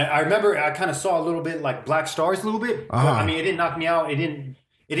 I remember I kind of saw a little bit like black stars a little bit. But, I mean, it didn't knock me out. It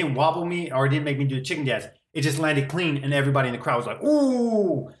didn't wobble me, or it didn't make me do a chicken dance. It just landed clean, and everybody in the crowd was like,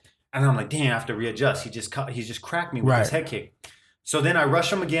 ooh! And I'm like, damn, I have to readjust. He just cracked me with his head kick. So then I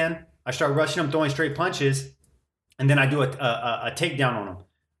rush him again. I start rushing him, throwing straight punches. And then I do a takedown on him.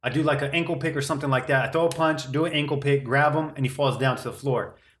 I do like an ankle pick or something like that. I throw a punch, do an ankle pick, grab him, and he falls down to the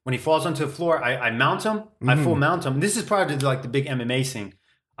floor. When he falls onto the floor, I mount him. I full mount him. This is probably like the big MMA thing.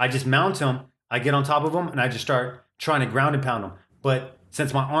 I just mount him. I get on top of him, and I just start trying to ground and pound him. But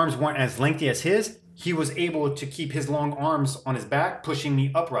since my arms weren't as lengthy as his, he was able to keep his long arms on his back, pushing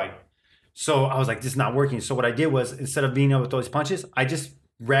me upright. So I was like, this is not working. So what I did was, instead of being able to throw his punches, I just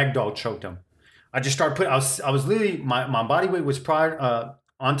ragdoll choked him. I just started putting, I was literally, my body weight was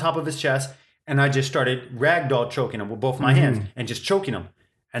on top of his chest, and I just started ragdoll choking him with both my hands and just choking him.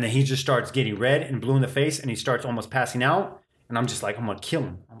 And then he just starts getting red and blue in the face, and he starts almost passing out. And I'm just like, I'm going to kill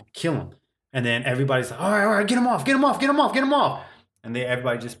him. I'm going to kill him. And then everybody's like, all right, get him off, get him off, get him off, get him off. And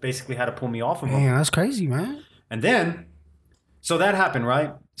everybody just basically had to pull me off of him. Man, that's crazy, man. And then, so that happened,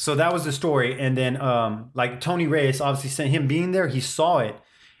 right? So that was the story. And then, like Tony Reyes, obviously, him being there, he saw it.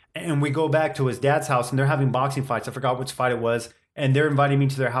 And we go back to his dad's house, and they're having boxing fights. I forgot which fight it was. And they're inviting me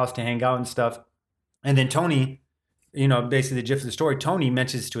to their house to hang out and stuff. And then Tony, you know, basically the gist of the story, Tony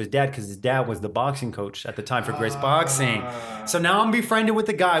mentions to his dad, because his dad was the boxing coach at the time for Grace Boxing. So now I'm befriended with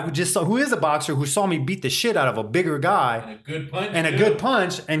the guy who is a boxer, who saw me beat the shit out of a bigger guy. And a good punch. And a good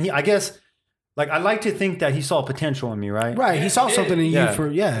punch. And I guess, like, I like to think that he saw potential in me, right? Right. He saw something in you for,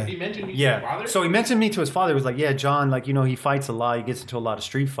 He mentioned me to his father? So he mentioned me to his father. He was like, yeah, John, like, you know, he fights a lot. He gets into a lot of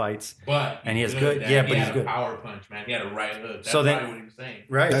street fights. And he has good. Yeah, but he's good. He had a power punch, man. He had a right hook. That's so then, probably what he was saying.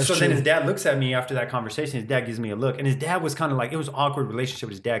 Right. That's so true. then his dad looks at me after that conversation. His dad gives me a look. And his dad was kind of like, it was an awkward relationship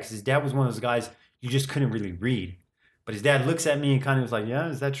with his dad, because his dad was one of those guys you just couldn't really read. But his dad looks at me and kind of was like, yeah,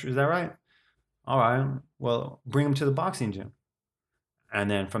 is that true? Is that right? All right. Well, bring him to the boxing gym. And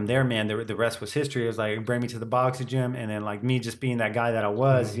then from there, man, the rest was history. It was like, bring me to the boxing gym. And then, like, me just being that guy that I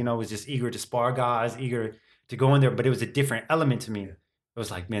was, you know, was just eager to spar guys, eager to go in there. But it was a different element to me. It was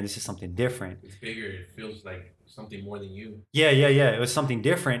like, man, this is something different. It's bigger. It feels like something more than you. Yeah. It was something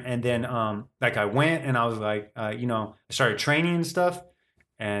different. And then, like, I went and I was like, you know, I started training and stuff.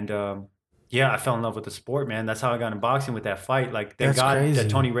 And, I fell in love with the sport, man. That's how I got into boxing with that fight. Like, thank God that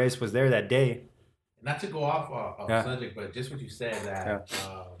Tony Reyes was there that day. Not to go off subject, but just what you said, that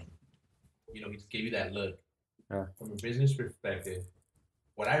you know, he just gave you that look. Yeah. From a business perspective,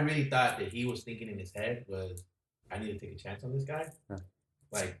 what I really thought that he was thinking in his head was, I need to take a chance on this guy. Yeah.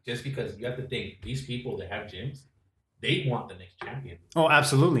 Like, just because you have to think, these people that have gyms, they want the next champion. Oh,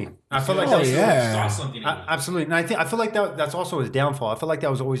 absolutely. I feel like saw something in you. Absolutely. And I feel like that's also his downfall. I feel like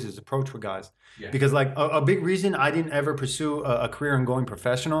that was always his approach with guys. Yeah. Because, like, a big reason I didn't ever pursue a career in going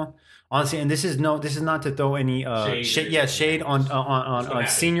professional, honestly, and this is not to throw any shade on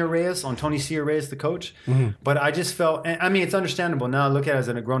Senior Reyes, on Tony Senior Reyes, the coach. But I just felt, and I mean, it's understandable now. I look at it as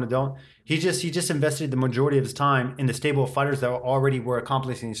a grown adult. He just invested the majority of his time in the stable of fighters that already were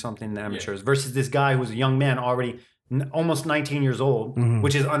accomplishing something in the amateurs, versus this guy who was a young man already almost 19 years old,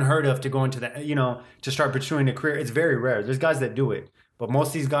 which is unheard of to go into the, you know, to start pursuing a career. It's very rare. There's guys that do it. But most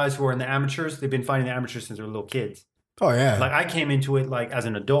of these guys who are in the amateurs, they've been fighting the amateurs since they were little kids. Oh, yeah. Like, I came into it, like, as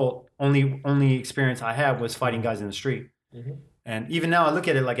an adult. Only experience I had was fighting guys in the street. And even now, I look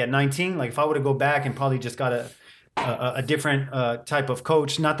at it, like, at 19, like, if I were to go back and probably just got a different type of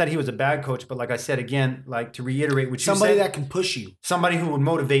coach, not that he was a bad coach, but like I said, again, like, to reiterate what you said. Somebody that can push you. Somebody who would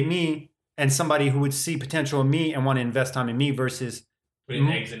motivate me, and somebody who would see potential in me and want to invest time in me versus putting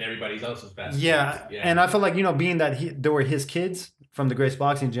eggs in everybody else's basket. Yeah. And I feel like, you know, being that there were his kids from the Grace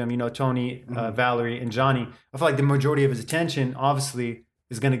Boxing Gym, you know, Tony, Valerie, and Johnny, I feel like the majority of his attention, obviously,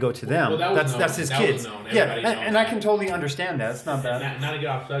 is going to go to them. Well, that's his kids. And I can totally understand that. It's not bad. Not to get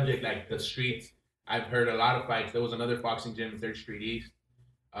off subject, like the streets, I've heard a lot of fights. There was another boxing gym, 3rd Street East,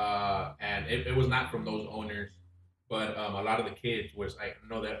 and it was not from those owners, but a lot of the kids was like,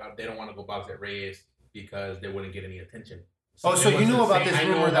 no, they don't want to go box at Reyes because they wouldn't get any attention. Oh, so it you was knew the about same- this I know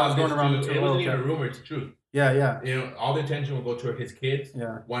rumor that about was going this around too. the It wasn't okay. even a rumor; it's the truth. Yeah. You know, all the attention will go toward his kids.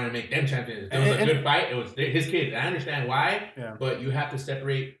 Yeah. Wanted to make them champions. If it was a good fight, it was his kids. I understand why. Yeah. But you have to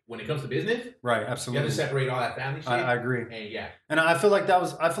separate when it comes to business. Right. You Absolutely. have to separate all that family shit. I agree. And yeah. And I feel like that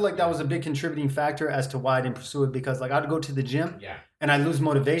was a big contributing factor as to why I didn't pursue it, because like I'd go to the gym Yeah. and I'd lose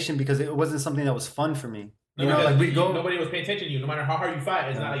motivation because it wasn't something that was fun for me. No, You know, because like we go. Nobody was paying attention to you. No matter how hard you fight,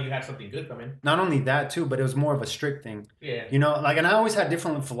 it's not like you had something good coming. Not only that too, but it was more of a strict thing. Yeah. You know, like, and I always had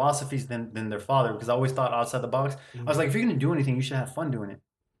different philosophies than their father, because I always thought outside the box. I was like, if you're gonna do anything, you should have fun doing it.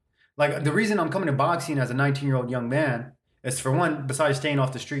 Like the reason I'm coming to boxing as a 19-year-old young man is, for one, besides staying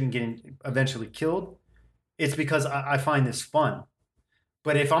off the street and getting eventually killed, it's because I find this fun.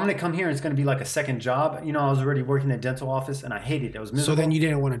 But if I'm gonna come here and it's gonna be like a second job, you know, I was already working in a dental office and I hated it. I was miserable. So then you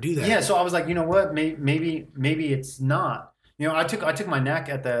didn't want to do that. Yeah, so I was like, you know what? Maybe it's not. You know, I took my knack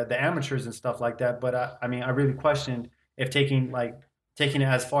at the amateurs and stuff like that, but I mean, I really questioned if taking it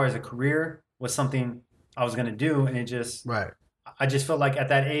as far as a career was something I was gonna do, and it just Right. I just felt like at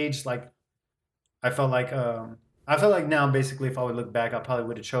that age, like I felt like now basically if I would look back, I probably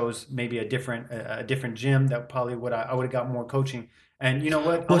would have chose maybe a different gym that probably I would have got more coaching. And you know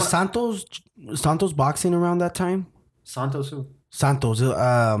what? Was Santos boxing around that time? Santos who? Santos.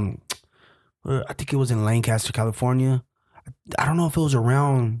 I think it was in Lancaster, California. I don't know if it was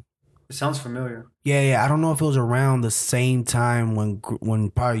around. It sounds familiar. Yeah. I don't know if it was around the same time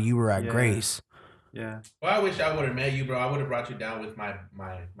when probably you were at Yeah. Grace. Yeah. Well, I wish I would have met you, bro. I would have brought you down with my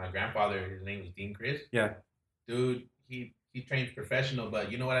grandfather. His name was Dean Chris. Yeah. Dude, he trains professional,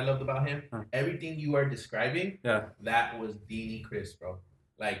 but you know what I loved about him? Huh. Everything you are describing, Yeah. that was Deanie Chris, bro.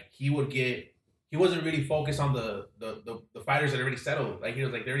 Like he wasn't really focused on the fighters that already settled. Like he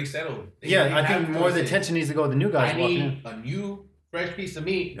was like, they're already settled. Yeah, I think more of the attention needs to go to the new guys I walking in. need a new fresh piece of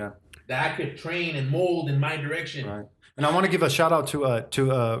meat Yeah. that I could train and mold in my direction. Right. And I want to give a shout out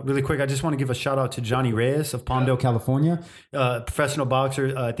to really quick. I just want to give a shout out to Johnny Reyes of Palmdale, California, professional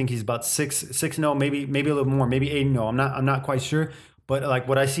boxer. I think he's about 6-0, maybe a little more, maybe 8-0. I'm not quite sure. But like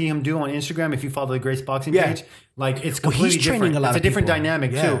what I see him do on Instagram, if you follow the Grace Boxing Yeah. page, like it's Well, he's completely training different. a lot It's a of different people.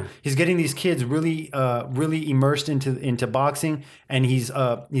 dynamic Yeah. too. He's getting these kids really immersed into boxing, and he's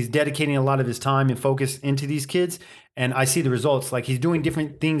dedicating a lot of his time and focus into these kids. And I see the results. Like he's doing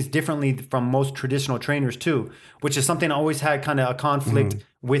different things differently from most traditional trainers too, which is something I always had kind of a conflict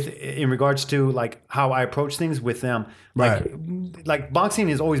with in regards to like how I approach things with them. Like boxing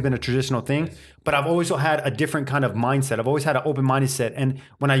has always been a traditional thing, but I've always had a different kind of mindset. I've always had an open mindset. And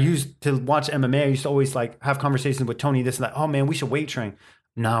when I used to watch MMA, I used to always like have conversations with Tony, this and that. Oh man, we should weight train.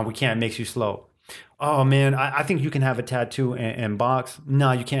 No, we can't. It makes you slow. Oh man, I think you can have a tattoo and box.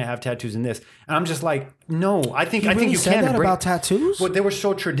 No, you can't have tattoos in this. And I'm just like, no, I think you said can that bring- about tattoos. Well, they were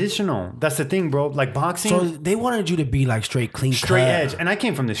so traditional. That's the thing, bro. Like boxing, So they wanted you to be like straight straight cut. edge, and I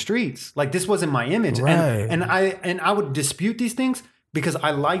came from the streets. Like this wasn't my image, Right. and I would dispute these things because I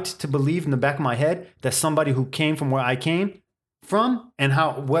liked to believe in the back of my head that somebody who came from where I came from and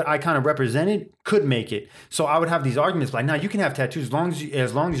what I kind of represented could make it. So I would have these arguments like, "Now you can have tattoos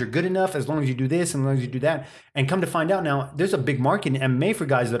as long as you're good enough, as long as you do this, and as long as you do that." And come to find out now, there's a big market in MMA for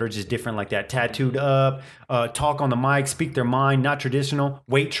guys that are just different like that, tattooed up, talk on the mic, speak their mind, not traditional,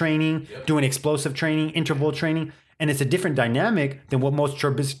 weight training, doing explosive training, interval training, and it's a different dynamic than what most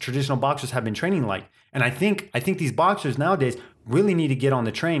traditional boxers have been training like. And I think these boxers nowadays really need to get on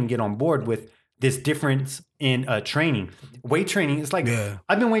the train, get on board with this difference in training. Weight training is like,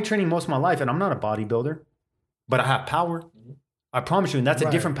 I've been weight training most of my life and I'm not a bodybuilder, but I have power. I promise you. And that's a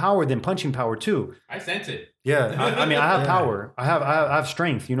different power than punching power too. I sense it. Yeah. I mean, I have power. I have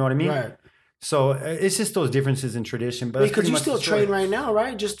strength. You know what I mean? Right. So it's just those differences in tradition. But Because you still train right now,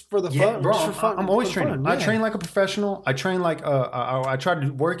 right? Just for the yeah, fun. bro, just for fun. I'm always for training. fun, I yeah. train like a professional. I train like I try to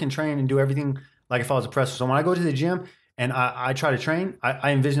work and train and do everything like if I was a professional. So when I go to the gym and I try to train,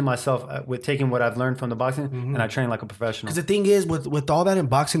 I envision myself with taking what I've learned from the boxing and I train like a professional. Because the thing is, with all that in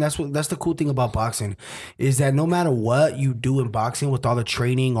boxing, that's the cool thing about boxing, is that no matter what you do in boxing, with all the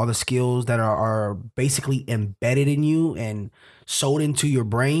training, all the skills that are basically embedded in you and sewed into your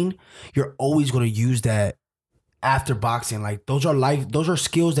brain, you're always going to use that after boxing. Like those are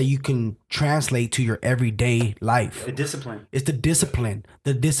skills that you can translate to your everyday life. The discipline. It's the discipline,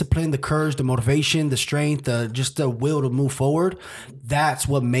 the courage, the motivation, the strength, just the will to move forward. That's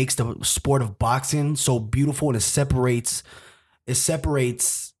what makes the sport of boxing so beautiful, and it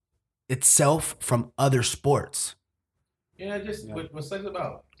separates itself from other sports. Yeah, what sucks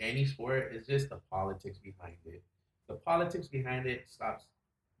about any sport is just the politics behind it. The politics behind it stops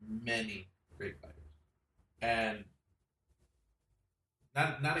many great fighters. And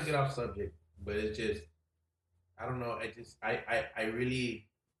not to get off subject, but it's just I don't know.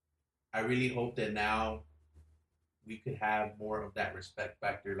 I really hope that now we could have more of that respect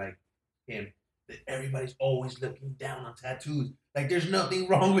factor, like him. That everybody's always looking down on tattoos. Like there's nothing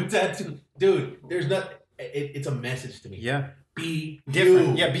wrong with tattoos, dude. There's not. It's a message to me. Yeah. Be Different.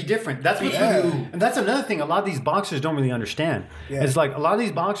 you. Yeah, be different. That's what Yeah. you. And that's another thing. A lot of these boxers don't really understand. Yeah. It's like a lot of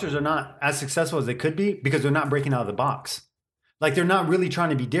these boxers are not as successful as they could be because they're not breaking out of the box. Like they're not really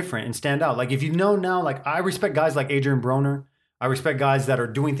trying to be different and stand out. Like if you know now, like I respect guys like Adrian Broner. I respect guys that are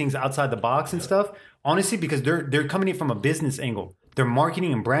doing things outside the box and stuff. Honestly, because they're coming in from a business angle. They're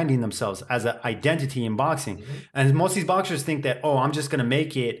marketing and branding themselves as an identity in boxing. Mm-hmm. And most of these boxers think that, oh, I'm just gonna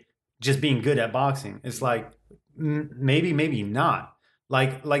make it just being good at boxing. It's like maybe not.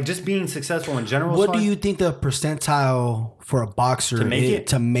 Like just being successful in general. What do you think the percentile for a boxer To make it?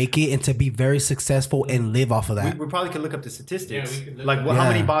 to make it and to be very successful and live off of that? We probably could look up the statistics. Yeah, we could look like up- how Yeah.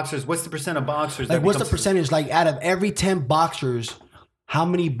 many boxers? What's the percent of boxers? Like, that what's the become- percentage? Like, out of every 10 boxers, how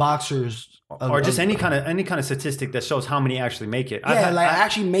many boxers? or just any kind of statistic that shows how many actually make it. Yeah,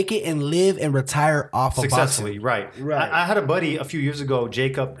 actually make it and live and retire off of successfully, boxing. right? Right. I had a buddy a few years ago,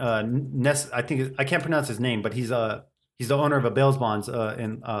 Jacob Ness. I can't pronounce his name, but he's the owner of a Bales Bonds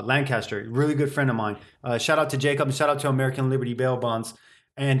in Lancaster. Really good friend of mine. Shout out to Jacob and shout out to American Liberty Bail Bonds.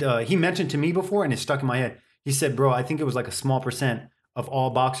 And he mentioned to me before, and it stuck in my head. He said, "Bro, I think it was like a small percent of all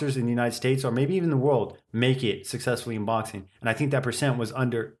boxers in the United States, or maybe even the world, make it successfully in boxing." And I think that percent was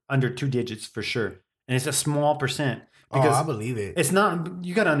under 2 digits for sure. And it's a small percent because I believe it. it's not.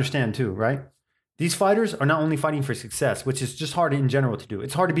 You got to understand too, right? These fighters are not only fighting for success, which is just hard in general to do.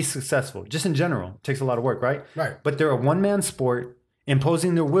 It's hard to be successful, just in general. It takes a lot of work, right? Right. But they're a one-man sport,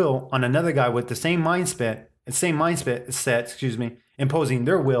 imposing their will on another guy with the same mindset, imposing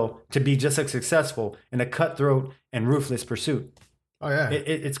their will to be just as successful in a cutthroat and ruthless pursuit. Oh, yeah.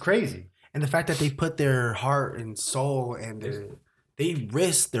 It's crazy. And the fact that they put their heart and soul and they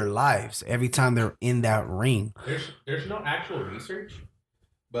risk their lives every time they're in that ring. There's no actual research,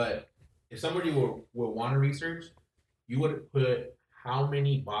 but if somebody will want to research, you would put how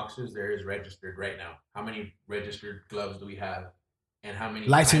many boxers there is registered right now. How many registered gloves do we have? And how many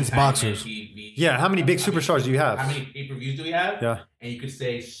Licensed boxers. Yeah, how many big superstars do you have? How many pay-per-views do we have? Yeah. And you could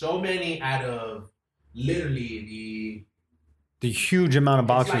say so many out of literally The huge amount of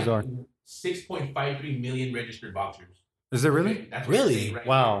boxers are. 6.53 million registered boxers. Is there really? Okay, that's what Really? it's saying right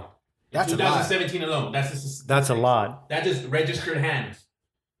now. Wow. That's a lot. 2017 alone. That's a lot. That's just registered hands.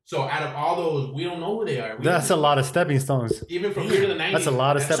 So out of all those, we don't know who they are. That's a lot of stepping stones. Even from here to the 90s. That's a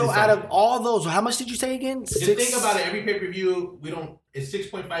lot of stepping So stones. out of all those, how much did you say again? Just think about it. Every pay-per-view, it's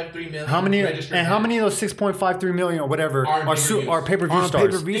 6.53 million. How many registered and how hands. many of those 6.53 million or whatever Are are pay-per-view on stars?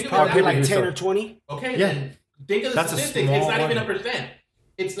 pay-per-views, Think probably about like it. 10 or 20. Okay, Yeah. then think of the That's a statistic. small It's not even a margin. percent.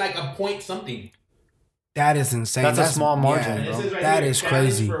 It's like a point something. That is insane. That's a small margin, And it bro. says right That here, is challenge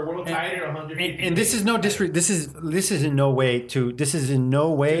crazy. For a world title, 150 And this is no this is in no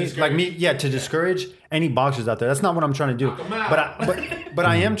way like me to discourage any boxers out there. That's not what I'm trying to do. Knock 'em out. But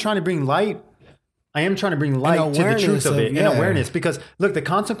I am trying to bring light. I am trying to bring light to the awareness truth of of- it and yeah. awareness, because look, the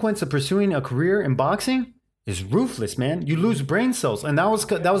consequence of pursuing a career in boxing is ruthless, man. You lose brain cells, and that was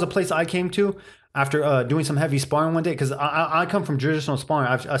a place I came to after doing some heavy sparring one day, because I come from traditional sparring.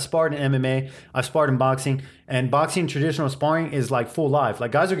 I sparred in MMA, I've sparred in boxing, and boxing traditional sparring is like full life.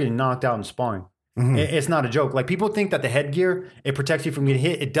 Like guys are getting knocked out in sparring. It's not a joke. Like people think that the headgear, it protects you from getting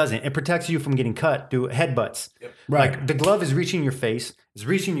hit. It doesn't. It protects you from getting cut through headbutts. Right. Like the glove is reaching your face, it's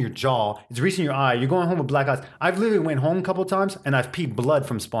reaching your jaw, it's reaching your eye. You're going home with black eyes. I've literally went home a couple times and I've peed blood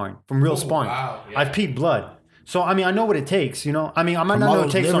from sparring, from real sparring. wow. Yeah. I've peed blood. So I mean, I know what it takes. You know, I mean, I might From not all know what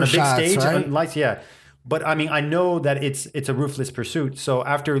it those takes on a liver big shots, stage, right? on lights, yeah. But I mean, I know that it's a ruthless pursuit. So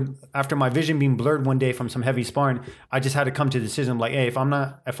after my vision being blurred one day from some heavy sparring, I just had to come to the decision like, hey, if I'm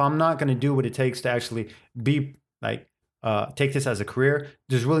not going to do what it takes to actually be like take this as a career,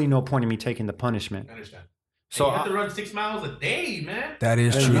 there's really no point in me taking the punishment. I understand. So So you have to run 6 miles a day, man. That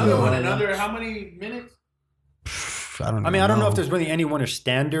is Hey, true. Another though. one, another how many minutes? I don't know. I mean, I don't know if there's really any one or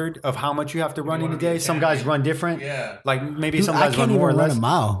standard of how much you have to run in a wanna be a day. Some guys champion. run different. Yeah. Like maybe Dude, some I guys can't run more or even run less. a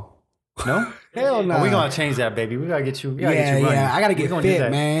mile. No? Hell no. Oh, we gonna change that, baby. We gotta get you. We gotta Yeah, get you running. yeah. I gotta We get gonna do fit,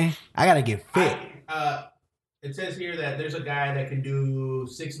 that. man. I gotta get fit. It says here that there's a guy that can do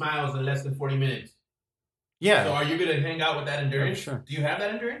 6 miles in less than 40 minutes. Yeah. So are you gonna hang out with that endurance? Yeah, sure. Do you have that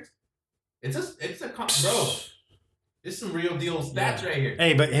endurance? Bro. This is some real deal stats right here.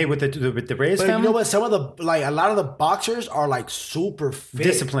 Hey, but hey, with the Reyes But family, you know what? Some of the a lot of the boxers are like super fit.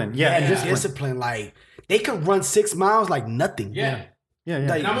 Disciplined, yeah, and disciplined. disciplined. Like they could run 6 miles like nothing. Yeah. Yeah.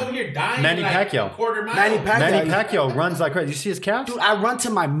 And I'm over here dying. Manny like Pacquiao. a quarter mile. Manny Pacquiao runs like crazy. You see his calves? Dude, I run to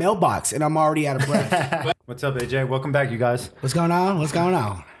my mailbox and I'm already out of breath. What's up, AJ? Welcome back, you guys. What's going on? What's going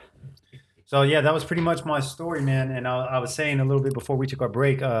on? So yeah, that was pretty much my story, man. And I was saying a little bit before we took our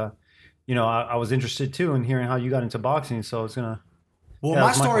break. You know, I was interested too in hearing how you got into boxing. So it's gonna. Well, Yeah, my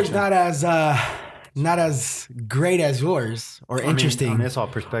that's my story's question. not as great as yours or interesting. I mean, it's all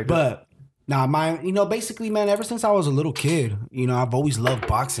perspective. But nah, mine, basically, man, ever since I was a little kid, I've always loved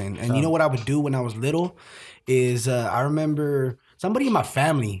boxing. And you know what I would do when I was little is I remember somebody in my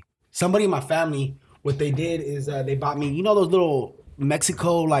family, what they did is they bought me, those little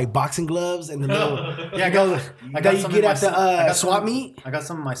Mexico like boxing gloves and the little yeah, that you some get in my at the I got swap some- meet. I got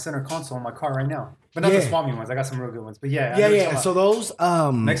some in my center console in my car right now, but not the Yeah. swap meet ones. I got some real good ones. But yeah, I know what you're Yeah. talking So those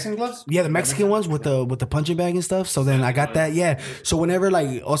about. Mexican gloves. Yeah, the Mexican ones with the punching bag and stuff. So then I got that. Yeah. So whenever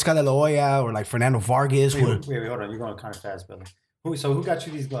like Oscar de la Hoya or like Fernando Vargas would, Wait, hold on. You're going kind of fast, Billy. Who got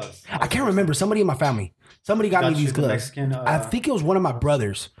you these gloves? I can't remember. Somebody in my family. Somebody got me Got you these the gloves. Mexican, I think it was one of my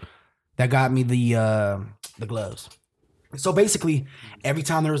brothers that got me the gloves. So basically, every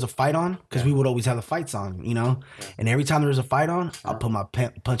time there was a fight on, because we would always have the fights on, and every time there was a fight on, I'll put my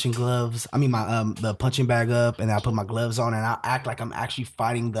punching gloves. I mean, my the punching bag up, and I put my gloves on, and I'll act like I'm actually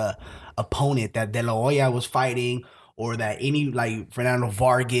fighting the opponent that De La Hoya was fighting, or that any like Fernando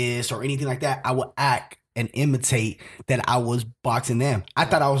Vargas or anything like that. I would act and imitate that I was boxing them. I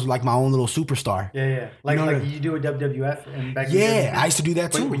thought I was like my own little superstar. Yeah. Like You know like what I- you do with WWF and back. Yeah, I used to do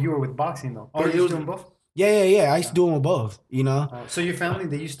that too. But you were with boxing though. Oh, But you it was was- doing both. Yeah. I used to do them with both. So your family,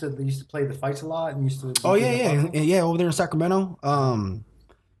 they used to play the fights a lot and used to. Oh play the yeah. boxing? Yeah, over there in Sacramento.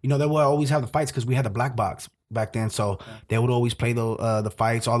 They would always have the fights because we had the black box back then. So they would always play the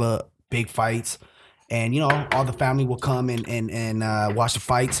fights, all the big fights. And all the family will come and watch the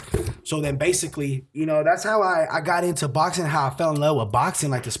fights. So then basically, that's how I got into boxing, how I fell in love with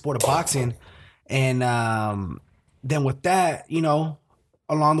boxing, like the sport of boxing. And then with that,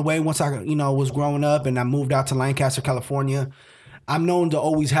 along the way, once I, was growing up and I moved out to Lancaster, California, I'm known to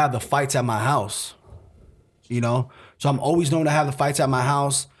always have the fights at my house. So I'm always known to have the fights at my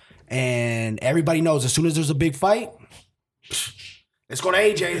house. And everybody knows as soon as there's a big fight, let's go to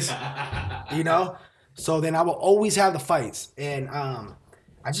AJ's, So then I will always have the fights. And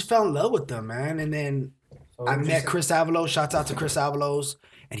I just fell in love with them, man. And then I met Chris Avalos. Shouts out to Chris Avalos.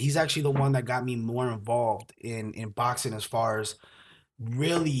 And he's actually the one that got me more involved in boxing as far as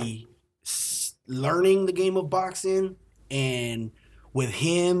really learning the game of boxing. And with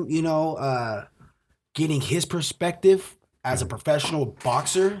him, getting his perspective as a professional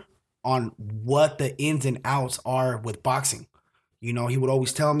boxer on what the ins and outs are with boxing. He would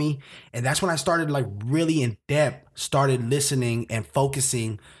always tell me, and that's when I started like really in depth, started listening and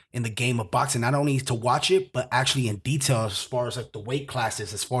focusing in the game of boxing, not only to watch it, but actually in detail as far as like the weight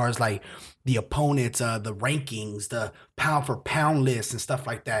classes, as far as like the opponents, the rankings, the pound for pound list and stuff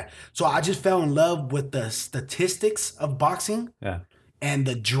like that. So I just fell in love with the statistics of boxing and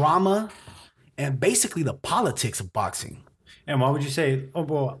the drama and basically the politics of boxing. And why would you say? Oh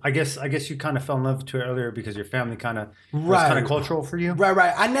well, I guess you kind of fell in love to it earlier because your family kind of was kind of cultural for you.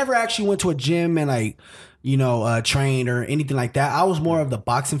 Right. I never actually went to a gym and like trained or anything like that. I was more of the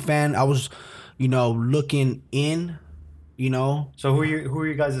boxing fan. I was, looking in. So who are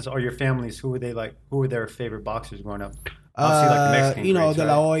you guys? Are your families? Who were they like? Who were their favorite boxers growing up? Obviously, like the Mexican. Greats, De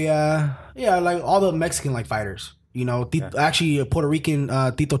right? La Hoya. Yeah, like all the Mexican like fighters. Actually a Puerto Rican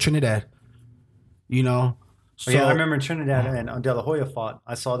Tito Trinidad. So, I remember in Trinidad and De La Hoya fought.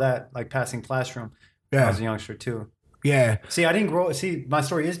 I saw that like passing classroom when I was a youngster too. Yeah. See, I didn't grow. See, my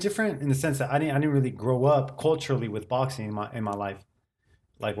story is different in the sense that I didn't really grow up culturally with boxing in my life.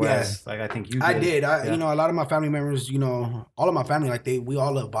 Like whereas, like I think you did. I did. A lot of my family members, all of my family, like we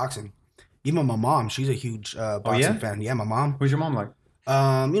all love boxing. Even my mom, she's a huge boxing fan. Yeah, my mom. Who's your mom like?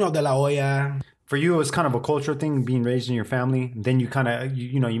 De La Hoya. For you, it was kind of a cultural thing, being raised in your family. Then you kind of,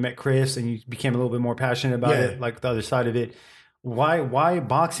 you met Chris, and you became a little bit more passionate about it, like the other side of it. Why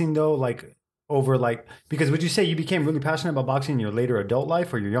boxing though? Like over like because would you say you became really passionate about boxing in your later adult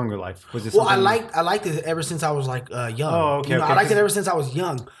life or your younger life? Was this? Well, I liked it ever since I was like young. Oh, okay. I liked it ever since I was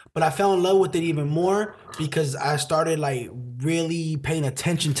young, but I fell in love with it even more because I started like really paying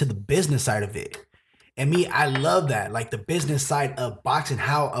attention to the business side of it. And me, I love that, like the business side of boxing,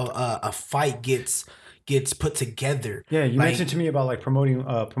 how a fight gets put together. Yeah, you mentioned to me about like promoting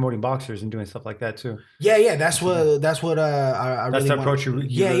boxers and doing stuff like that too. Yeah, that's what I that's really the approach you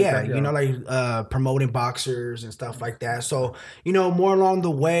really like promoting boxers and stuff like that. So more along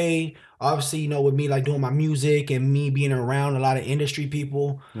the way, obviously with me like doing my music and me being around a lot of industry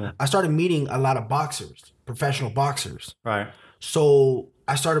people, I started meeting a lot of boxers, professional boxers. Right. So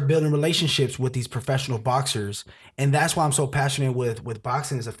I started building relationships with these professional boxers. And that's why I'm so passionate with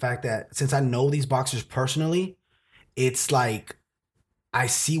boxing, is the fact that since I know these boxers personally, it's like I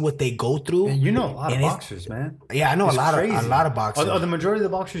see what they go through. And you know a lot of And it's- boxers, man. Yeah, I know It's a lot crazy. of boxers. Are the majority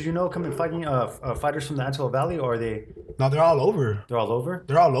of the boxers you know coming fighting fighters from the Antelope Valley, or are No, they're all over. they're all over?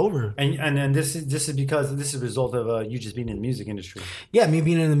 They're all over. And this is because this is a result of you just being in the music industry. Yeah, me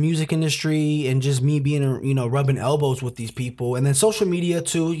being in the music industry and just me being, rubbing elbows with these people, and then social media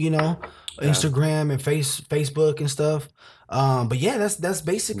too, Instagram and Facebook and stuff. But yeah, that's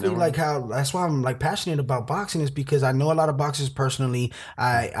basically like how. That's why I'm like passionate about boxing, is because I know a lot of boxers personally.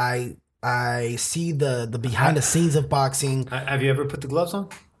 I see the behind the scenes of boxing. Have you ever put the gloves on?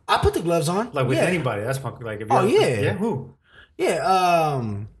 I put the gloves on, Like with yeah. anybody? That's like. If you Oh, ever yeah. Yeah. Who? Yeah.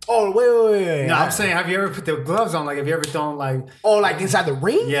 Oh wait. No, I'm saying, have you ever put the gloves on? Like, have you ever thrown like? Oh, like inside the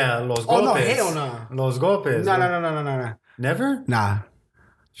ring? Yeah, los golpes. Oh no, hell no. Los golpes. No. Never. Nah.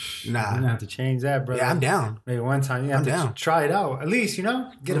 You're gonna have to change that, bro. Yeah, I'm down. Maybe one time you have I'm to down. try it out. At least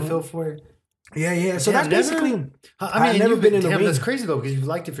get a feel for it. Yeah. So Yeah, that's never? basically. I've never been in the ring. That's crazy though, because you've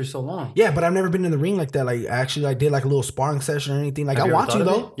liked it for so long. Yeah, but I've never been in the ring like that. Like actually, I did like a little sparring session or anything. Like Have I you ever want to thought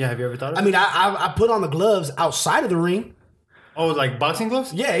of though. it? Yeah, have you ever thought of I it? mean, I put on the gloves outside of the ring. Oh, like boxing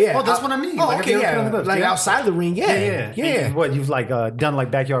gloves? Yeah. Oh, that's what I mean. Oh, Like, have okay, you ever put on yeah. the gloves? Like Yeah. outside of the ring, yeah. And what, you've like done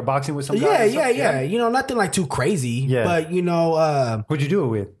like backyard boxing with some guys? Yeah. Nothing like too crazy. Yeah. But Who'd you do it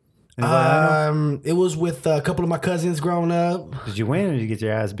with? Anybody I know? it was with a couple of my cousins growing up. Did you win or did you get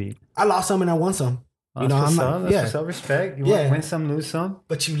your ass beat? I lost some and I won some. Oh, that's what's up. Respect. You Yeah. win some, lose some.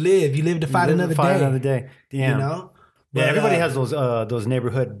 But you live to fight You live another to fight day. another day. Damn. Yeah, But But, everybody has those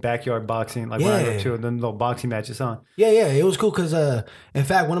neighborhood backyard boxing, like when I go to the little boxing matches on. Yeah. It was cool because, in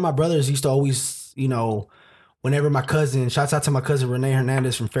fact, one of my brothers used to always, whenever my cousin, shouts out to my cousin Renee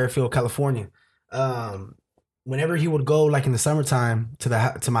Hernandez from Fairfield, California. Whenever he would go, like in the summertime,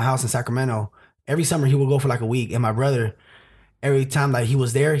 to my house in Sacramento, every summer he would go for like a week. And my brother, every time like he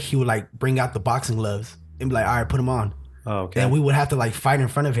was there, he would like bring out the boxing gloves and be like, "All right, put them on." Oh, okay. And we would have to like fight in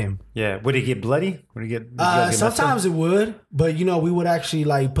front of him. Yeah. Would it get bloody? Would it get? Would you guys get messed up? Sometimes it would, but we would actually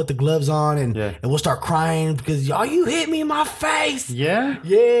like put the gloves on and we'll start crying because y'all, you hit me in my face. Yeah.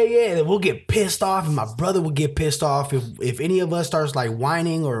 Yeah. And we'll get pissed off, and my brother would get pissed off if any of us starts like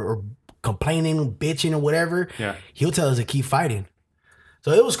whining or complaining, bitching or whatever. Yeah. He'll tell us to keep fighting. So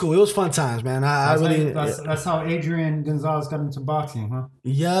it was cool. It was fun times, man. I really. That's how Adrian Gonzalez got into boxing, huh?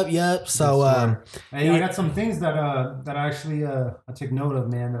 Yep. So Hey, I got some things that I actually I took note of,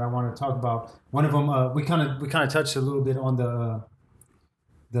 man, that I want to talk about. One of them, we kind of touched a little bit on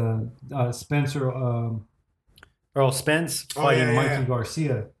the Spencer Earl Spence fighting Mikey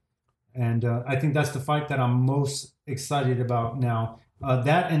Garcia, and I think that's the fight that I'm most excited about now.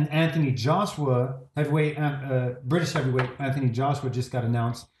 That and Anthony Joshua, British heavyweight Anthony Joshua just got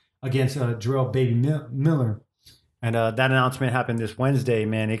announced against Jarrell Baby Miller. And that announcement happened this Wednesday,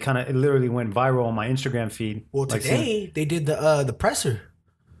 man. It literally went viral on my Instagram feed. well, today they did the presser.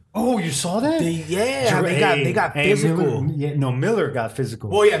 Oh, you saw that? They got physical. Miller got physical.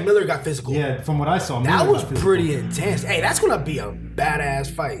 Well, yeah, Miller got physical. Yeah, from what I saw, That Miller was got physical. pretty intense. Hey, that's gonna be a badass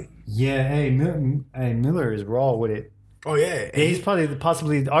fight. Yeah, Miller is raw with it. Oh yeah, Yeah, he's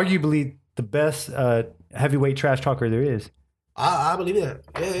possibly, arguably the best heavyweight trash talker there is. I believe that.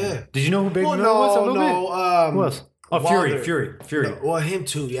 Yeah. Did you know who Baby Well, Miller was a little bit? Who else? Oh, Wilder. Fury. No, well, him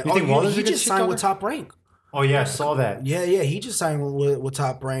too. Yeah. You think Wilder's he a good just shit signed with talker? Top Rank. Oh yeah, I saw that. Yeah. He just signed with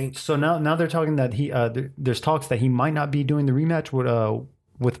Top Rank. So now they're talking that he there's talks that he might not be doing the rematch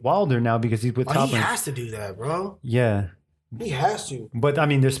with Wilder now because he's with Oh, Top he Rank. has to do that, bro. Yeah. He has to. But I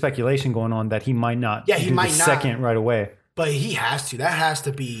mean, there's speculation going on that he might not. Yeah, he do might the not. second right away. But he has to. That has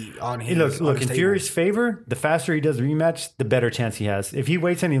to be on him. Hey, look. In Fury's favor, the faster he does the rematch, the better chance he has. If he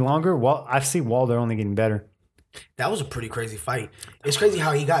waits any longer, I see Wilder only getting better. That was a pretty crazy fight. It's crazy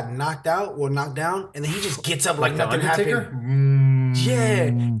how he got knocked out or knocked down, and then he just gets up like nothing happened. Yeah,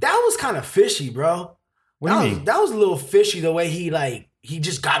 that was kind of fishy, bro. What do you mean? That was a little fishy the way he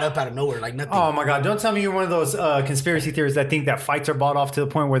just got up out of nowhere like nothing. Oh my God! Don't tell me you're one of those conspiracy theorists that think that fights are bought off to the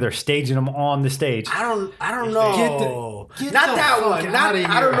point where they're staging them on the stage. I don't know. Get Not the that fuck one. outta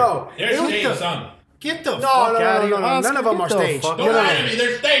I don't here. know. They're staged, son. Get the No, fuck no, out of no, here! no. Oscar, None of them get are the staged. fuck No, Don't no, out lie of to here. me.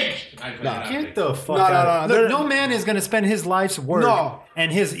 They're staged. Get the fuck No, out. no, Look, they're- no man is going to spend his life's work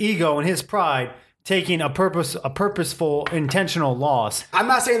and his ego and his pride taking a purposeful, intentional loss. I'm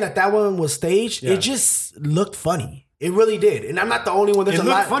not saying that one was staged. Yeah. It just looked funny. It really did. And I'm not the only one. There's It a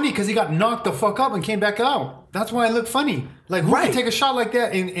looked lot. funny because he got knocked the fuck up and came back out. That's why it looked funny. Like, who Right. could take a shot like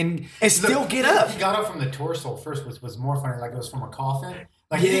that and And still get up? He got up from the torso first, which was more funny. Like, it was from a coffin.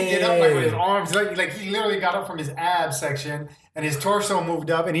 Like he didn't get up like with his arms, like he literally got up from his abs section and his torso moved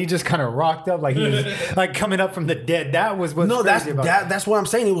up and he just kind of rocked up like he was like coming up from the dead. That was what's crazy about it. That's what I'm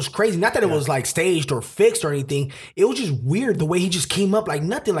saying. It was crazy. Not that it was like staged or fixed or anything. It was just weird the way he just came up like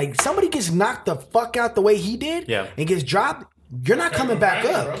nothing. Like somebody gets knocked the fuck out the way he did and gets dropped. You're not coming back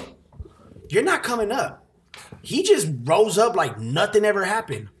up. You're not coming up. He just rose up like nothing ever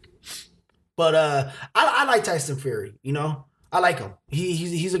happened. But I like Tyson Fury, you know? I like him.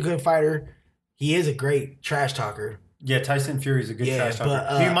 He's a good fighter. He is a great trash talker. Yeah, Tyson Fury is a good trash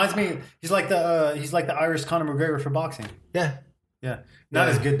talker. He reminds me. He's like the Irish Conor McGregor for boxing. Yeah. Not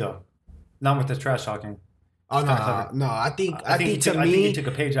as good though. Not with the trash talking. Oh no! I think he took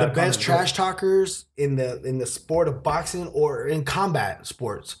a page out of the best trash talkers in the sport of boxing or in combat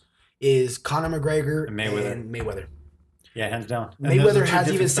sports is Conor McGregor and Mayweather. Yeah, hands down. Mayweather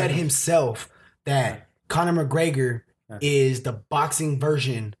has even said himself that Conor McGregor is the boxing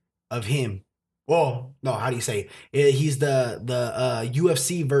version of him. Well, no, how do you say it? He's the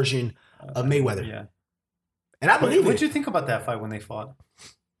UFC version of Mayweather. Yeah. And I believe it. What did you think about that fight when they fought?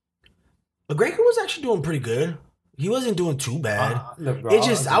 McGregor was actually doing pretty good. He wasn't doing too bad. Look, bro,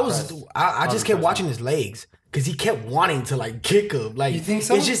 I just kept watching his legs because he kept wanting to like kick him. Like, you think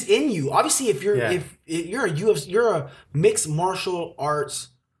so? It's just in you. Obviously, if you're if you're a UFC, you're a mixed martial arts,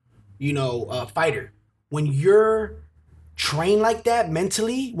 fighter. When you're trained like that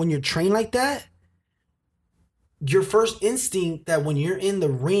mentally, your first instinct that when you're in the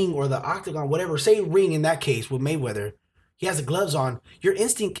ring or the octagon, whatever, say ring in that case with Mayweather, he has the gloves on. Your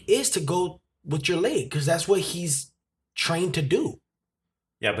instinct is to go with your leg because that's what he's trained to do.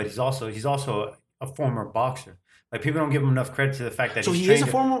 Yeah, but he's also a former boxer. Like people don't give him enough credit to the fact that he is a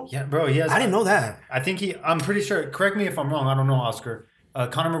former. Yeah, bro. He has. I didn't know that. I think I'm pretty sure. Correct me if I'm wrong. I don't know, Oscar.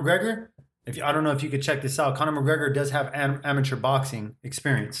 Conor McGregor. I don't know if you could check this out. Conor McGregor does have amateur boxing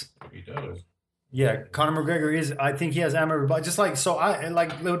experience. He does. Yeah, Conor McGregor is. I think he has amateur, just like so.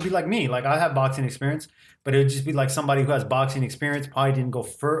 It would be like me. Like I have boxing experience, but it would just be like somebody who has boxing experience probably didn't go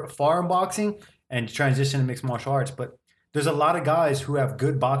far in boxing and transition to mixed martial arts. But there's a lot of guys who have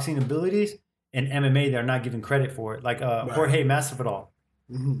good boxing abilities in MMA. They're not given credit for it. Like Jorge Masvidal,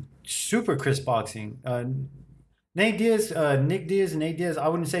 super crisp boxing. Nick Diaz, and Nate Diaz. I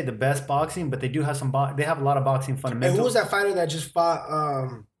wouldn't say the best boxing, but they do have some. They have a lot of boxing fundamentals. And who was that fighter that just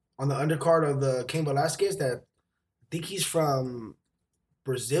fought? On the undercard of the Cain Velasquez, that I think he's from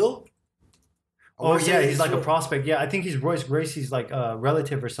Brazil. Oh yeah, he's like a prospect. Yeah, I think he's Royce Gracie's like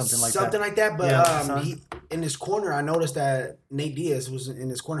relative or something like that. Something like that. But he in his corner, I noticed that Nate Diaz was in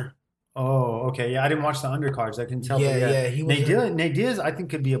his corner. Oh, okay. Yeah, I didn't watch the undercards. I can tell. Yeah. He was Nate Diaz, I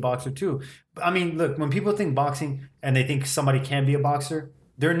think could be a boxer too. I mean, look, when people think boxing and they think somebody can be a boxer,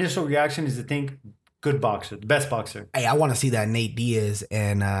 their initial reaction is to think good boxer, the best boxer. Hey, I want to see that Nate Diaz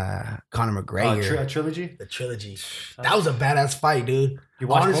and Conor McGregor. A trilogy? The trilogy. That was a badass fight, dude. You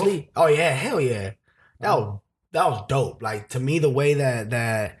watched both? Oh yeah, hell yeah. That was dope. Like to me, the way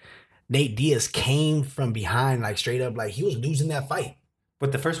that Nate Diaz came from behind, like straight up, like he was losing that fight.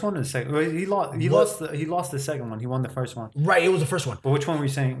 But the first one or the second? Well, he lost the second one. He won the first one. Right, it was the first one. But which one were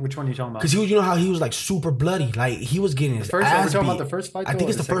you saying? Which one are you talking about? Because you know how he was like super bloody, like he was getting his first ass one? We're talking beat. about the first fight. I think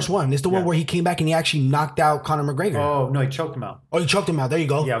it's the first one. It's the one where he came back and he actually knocked out Conor McGregor. Oh no, he choked him out. Oh, he choked him out. There you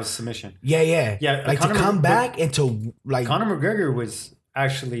go. Yeah, it was a submission. Yeah. Like to come back and to like Conor McGregor was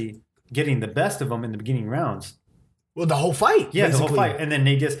actually getting the best of him in the beginning rounds. Well, the whole fight. Yeah, basically. The whole fight, and then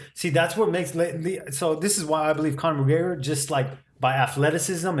they just see that's what makes. So this is why I believe Conor McGregor just like. By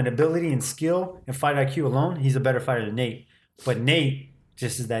athleticism and ability and skill and fight IQ alone, he's a better fighter than Nate. But Nate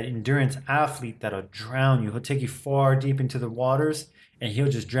just is that endurance athlete that'll drown you. He'll take you far deep into the waters, and he'll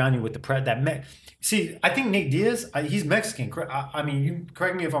just drown you with the See, I think Nate Diaz, he's Mexican. I mean, you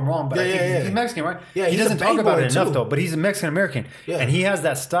correct me if I'm wrong, but I think he's Mexican, right? Yeah, he doesn't talk about it enough, too. though. But he's a Mexican American, and he has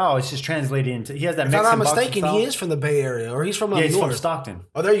that style. It's just translated into. He has that. If Mexican I'm not mistaken, style. he is from the Bay Area, or he's from he's north. From Stockton.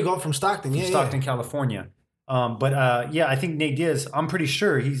 Oh, there you go, from Stockton. Stockton, California. I think Nate Diaz, I'm pretty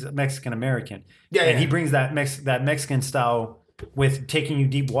sure he's Mexican American. And he brings that Mexican style with taking you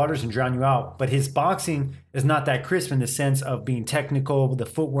deep waters and drown you out. But his boxing is not that crisp in the sense of being technical, the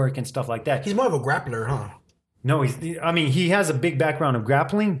footwork and stuff like that. He's more of a grappler, huh? No, he has a big background of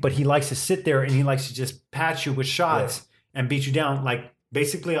grappling, but he likes to sit there and he likes to just patch you with shots and beat you down. Like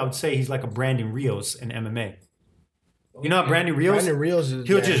basically, I would say he's like a Brandon Rios in MMA. You know how Brandon Rios?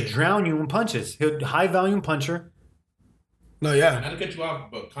 He'll just drown you in punches. He'll high volume puncher. No, yeah. Not to cut you off,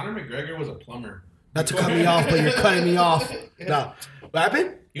 but Conor McGregor was a plumber. Not to cut me off, but you're cutting me off. No, what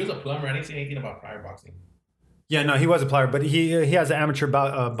happened? He was a plumber. I didn't see anything about prior boxing. Yeah, no, he was a player, but he has an amateur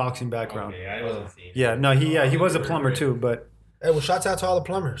boxing background. Okay, I wasn't seeing. Yeah, no, he was a plumber too, but Hey, well, shouts out to all the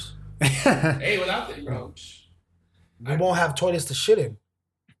plumbers. Hey, without it, bro. We won't have toilets to shit in.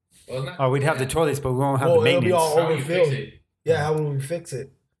 Well, not, Oh, we'd have the toilets, but we won't have the Well, it'll be maintenance. all How will you fix overfilled. it? Yeah, how will we fix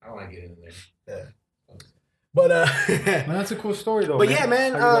it? I don't like getting in there. Yeah. But Man, that's a cool story, though. but yeah,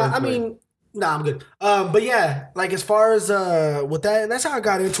 man. How you got I into it? mean, nah, I'm good. But yeah, like as far as with that's how I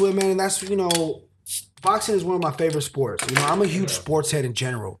got into it, man. And that's boxing is one of my favorite sports. I'm a huge sports head in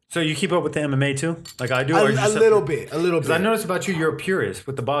general. So you keep up with the MMA too, like I do. A or you just- little bit. Because I noticed about you, you're a purist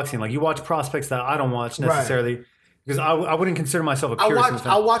with the boxing. Like you watch prospects that I don't watch Right. necessarily. Because I wouldn't consider myself a purist.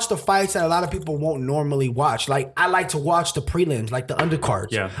 I watch the fights that a lot of people won't normally watch. Like I like to watch the prelims, like the undercards.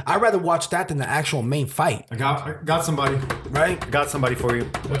 Yeah. I'd rather watch that than the actual main fight. I got somebody. Right? Got somebody for you.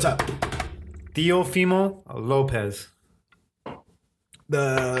 What's up? Teofimo Lopez,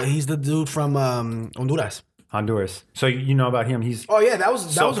 He's the dude from Honduras. Honduras. So you know about him. He's Oh yeah, that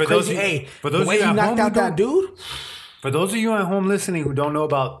was So a for those crazy. of you- Hey, for the those way of you he at knocked home who out that dude. for those of you at home listening who don't know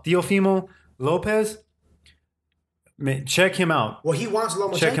about Teofimo Lopez, man, check him out. Well, he wants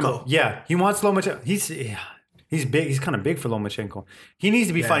Lomachenko. Check him out. Yeah, he wants Lomachenko. He's big. He's kind of big for Lomachenko. He needs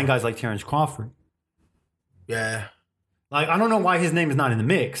to be fighting guys like Terrence Crawford. Yeah. Like, I don't know why his name is not in the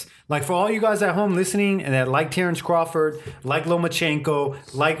mix. Like, for all you guys at home listening and that like Terrence Crawford, like Lomachenko,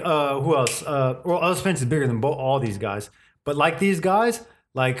 like, who else? Well, Earl Spence is bigger than all these guys. But like these guys,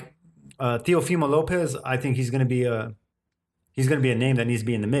 like Teofimo Lopez, I think he's going to be a name that needs to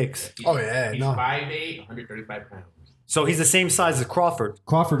be in the mix. Oh yeah. He's No. 5'8", 135 pounds. So he's the same size as Crawford.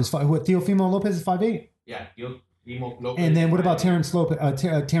 Crawford is what Teofimo Lopez is 5'8". Yeah, Imo Lopez. And then what about Terrence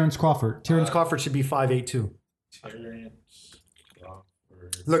Crawford? Terrence Crawford should be 5'8" too. Terrence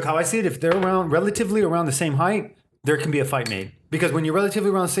Crawford. Look, how I see it, if they're relatively around the same height, there can be a fight made. Because when you're relatively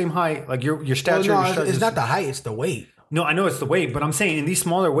around the same height, like your Well, stature, no, your it's stature- not the height; it's the weight. No, I know it's the weight, but I'm saying in these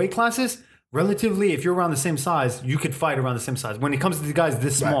smaller weight classes, relatively, if you're around the same size, you could fight around the same size. When it comes to the guys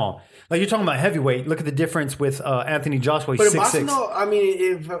this small, like you're talking about heavyweight, look at the difference with Anthony Joshua. But He's in boxing, 6'6". though, I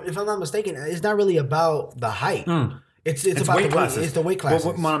mean, if I'm not mistaken, it's not really about the height. It's about weight the classes. weight. It's the weight Well,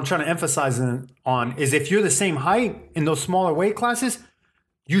 classes. what I'm trying to emphasize on is if you're the same height in those smaller weight classes,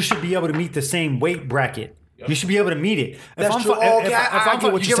 you should be able to meet the same weight bracket. You should be able to meet it. That's true. Okay, I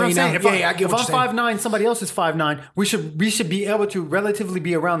get what you're saying now. Yeah, I get what you're saying. If I'm 5'9", somebody else is 5'9", we should be able to relatively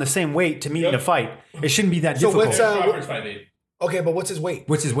be around the same weight to meet in a fight. It shouldn't be that So difficult. what's, Terrence Crawford's 5'8". Okay, but what's his weight?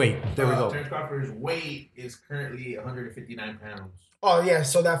 Which is weight. There we go. Terrence Crawford's weight is currently 159 pounds. Oh yeah,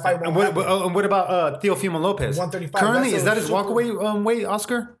 so that fight And won't what, happen. what about Teofimo Lopez? 135. Currently, That's is a that his super- walkaway weight,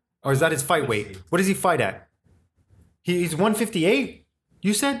 Oscar? Or is that his fight weight? What does he fight at? He's 158,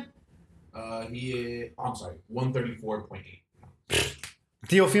 you said? He is, I'm sorry, 134.8.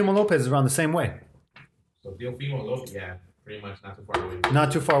 Teofimo Lopez is around the same way. So Teofimo Lopez, yeah, pretty much not too far away.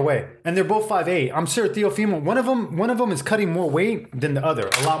 Not too far away. And they're both 5'8". I'm sure Teofimo, one of them is cutting more weight than the other,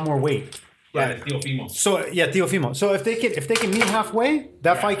 a lot more weight. Yeah, it's Teofimo. So yeah, Teofimo. So if they can meet halfway,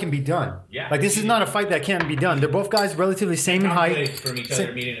 that fight can be done. Yeah. Like this is not a fight that can't be done. They're both guys relatively same in height. From each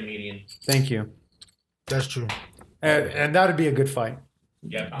other, median to median. Thank you. That's true. And that would be a good fight.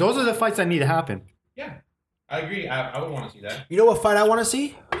 Yeah. Those are the fights that need to happen. Yeah, I agree. I would want to see that. You know what fight I want to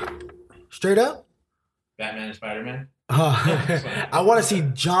see? Straight up, Batman and Spider-Man. I want to see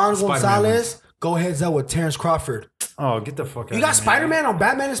John Spider-Man Gonzalez go heads up with Terrence Crawford. Oh, get the fuck out. You got Spider-Man on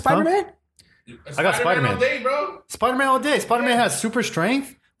Batman and Spider-Man? I got Spider-Man. all day, bro. Spider-Man all day. Spider-Man has super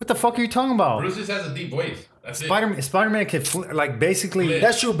strength. What the fuck are you talking about? Bruce just has a deep voice. That's it. Spider-Man can basically.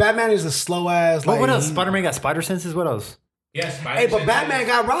 That's true. Batman is a slow ass. What else? he- Spider-Man got spider senses. What else? Yes, Spider. Hey, but Batman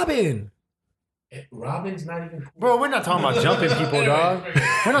got Robin. Robin's not even cool. Bro, we're not talking about jumping people, dog.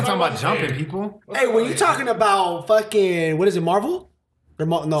 We're not talking about jumping people. Hey, when you talking about fucking what is it, Marvel?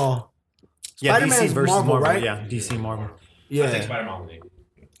 No. Yeah, Spider-Man's DC versus Marvel, Marvel, right? Yeah, DC Marvel. I take Yeah, Spider-Man all day.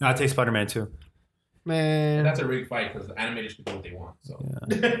 No, I take Spider-Man too. man. That's a rigged fight because the animators can do what they want. So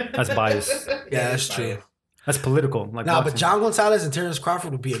That's bias. Yeah, that's it's true. biased. That's political. Like Nah, but boxing. John Gonzalez and Terrence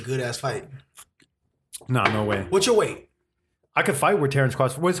Crawford would be a good ass fight. No way. What's your weight? I could fight with Terrence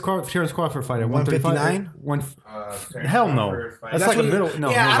Crawford. What's Terrence Crawford fight at 159? 159? Hell no. Terrence Crawford That's fights- like a what he- middle. No.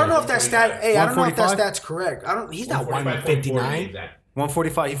 yeah, no I don't way. know if that stat. Hey, I don't know if that 145? stat's correct. He's not 145.4 159. exact.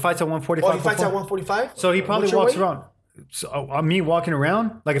 145. He fights at 145. Oh, he fights at before? 145. So he probably What's your walks weight? around. So me walking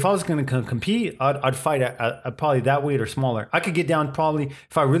around, like if I was going to compete, I'd fight at probably that weight or smaller. I could get down probably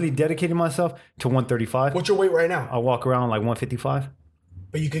if I really dedicated myself to 135. What's your weight right now? I'll walk around like 155.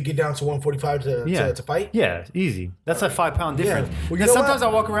 But you could get down to 145 to fight. Yeah, easy. That's a 5 pound difference. Well, you And know sometimes what?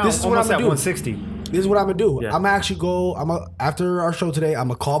 I walk around This is what almost I'm at gonna do. 160. This is what I'm gonna do. Yeah. I'm gonna actually go. After our show today, I'm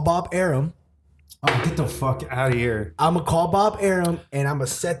gonna call Bob Arum, Oh, get the fuck Out of here. I'm gonna call Bob Arum and I'm gonna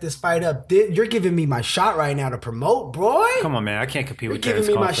set this fight up. You're giving me my shot right now to promote, boy. Come on, man. I can't compete You're with giving Terrence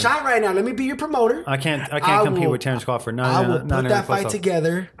me Crawford. my shot right now. Let me be your promoter. I can't I compete will- with Terrence Crawford. No, I no, will no, put no, that no, fight no.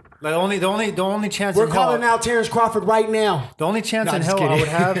 together. Like the only chance We're in hell, calling out Terrence Crawford right now. the only chance No, in just hell I kidding. would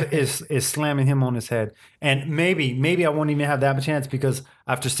have is slamming him on his head. And maybe I won't even have that much chance because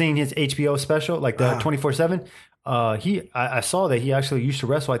after seeing his HBO special, like the 24/7, I saw that he actually used to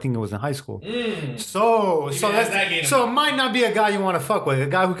wrestle. I think it was in high school. So it might not be a guy you want to fuck with. A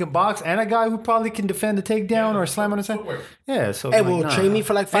guy who can box and a guy who probably can defend the takedown or slam on his head. Yeah. So Hey, like, well, train me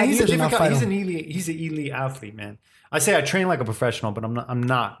for like 5 And years and I'll fight he's him. he's an elite athlete, man. I say I train like a professional, but I'm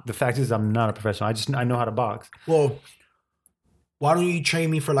not. The fact is, I'm not a professional. I know how to box. Well, why don't you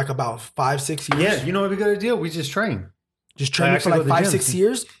train me for like about 5-6 years? Yeah, you know what we got to do? We just train. Just train I me for actually like go to the 5-6 gym.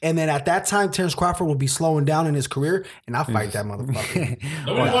 years, and then at that time, Terrence Crawford will be slowing down in his career, and I'll fight that motherfucker.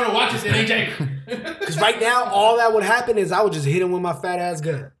 Nobody want to watch this, AJ. Because right now, all that would happen is I would just hit him with my fat ass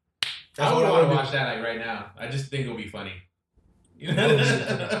gun. I what would I want to would do. watch that like right now. I just think it'll be funny. You know,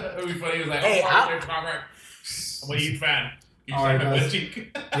 it'll be funny. It was like, Hey, I'm a huge fan. You All right, my guys. butt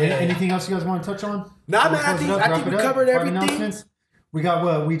cheek. Anything else you guys want to touch on? Nah, Before man, I close it think- up, I wrap think it we up? covered Fight everything. announcements? We got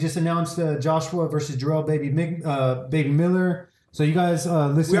what? We just announced Joshua versus Jarrell Baby Miller. So you guys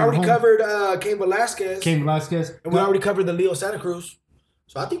listen. We at already home. covered Cain Velasquez, Cain Velasquez. and we already covered the Leo Santa Cruz.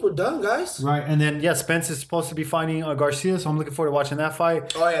 So I think we're done, guys. Right, And then, yeah, Spence is supposed to be fighting Garcia, so I'm looking forward to watching that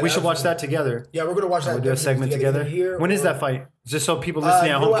fight. Oh, yeah, we that should was watch fun. that together. Yeah, we're gonna watch that. We'll do a segment together. Here. When is that fight? Just so people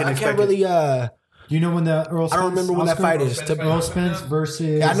listening at home can I expect can't really. do you know when the Earl Spence? I don't remember when that Oscar- fight is. Earl Spence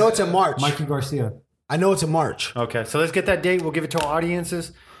versus. Yeah, I know it's in March. Mikey Garcia. I know it's in March. Okay, so let's get that date. We'll give it to our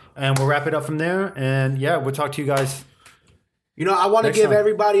audiences, and we'll wrap it up from there. And, yeah, we'll talk to you guys. You know, I want to Next give time.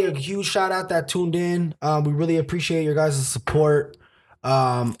 everybody a huge shout out that tuned in. We really appreciate your guys' support.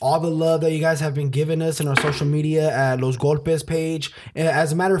 All the love that you guys have been giving us in our social media at Los Golpes page. And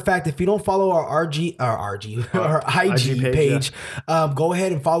as a matter of fact, if you don't follow our IG IG page, go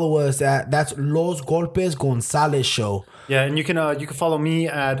ahead and follow us at that's Los Golpes Gonzalez Show. Yeah, and you can follow me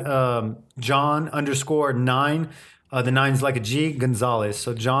at John_9. The 9's like a G, Gonzalez.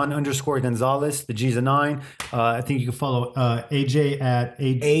 So John_Gonzalez. The G's a 9. I think you can follow AJ at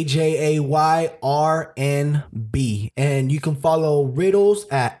AJAYRNB. And you can follow Riddles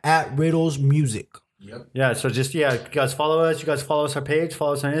at Riddles Music. Yeah, so just, you guys follow us. You guys follow us on our page.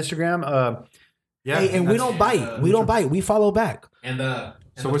 Follow us on Instagram. Yeah, Hey, and we don't bite. We don't bite. We follow back. And the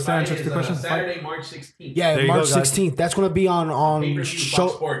So what's the answer to the question? Saturday, March 16th. Yeah, There you March go, guys. 16th. That's going to be on Pay-per-view, show.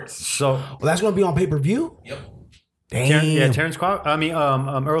 Fox Sports. So, Well, that's going to be on pay-per-view? Yep. Damn. Terrence Crawford.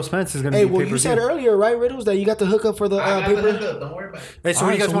 Earl Spence is going to Hey, be well, pay-per-view. you said earlier, right, Riddles, that you got the hookup for the I got the paper? hookup. Don't worry about it. Hey, so All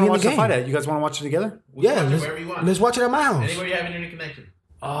where do you right, guys so want we to in watch the the fight game. at? You guys want to watch it together? We can Yeah, watch it wherever you want. let's watch it at my house. Anywhere you have internet connection.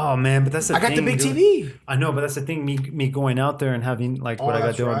 Oh, man, but that's the I thing. got the big dude. TV. I know, but that's the thing. Me going out there and having like what Oh, I got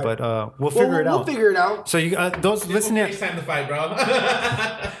that's doing, right. but we'll figure it We'll out. figure it out. So you those listening, It's time to fight, bro.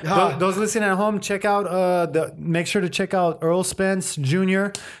 those listening at home, check out make sure to check out Earl Spence Jr.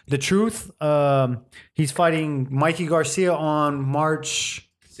 The Truth. He's fighting Mikey Garcia on March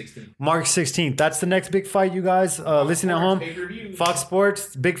 16th. That's the next big fight, you guys. Listening at home, Pay-per-view. Fox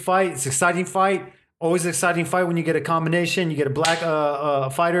Sports, big fight. It's an exciting fight. Always an exciting fight when you get a combination. You get a black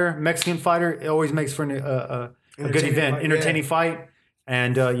fighter, Mexican fighter. It always makes for a good Entertaining event, fight, entertaining fight.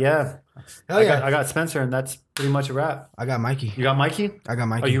 And Hell yeah. I got Spencer, and that's pretty much a wrap. I got Mikey. You got Mikey? I got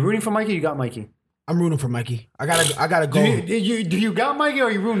Mikey. Are you rooting for Mikey? You got Mikey. I'm rooting for Mikey. I gotta go. Do you got Mikey, or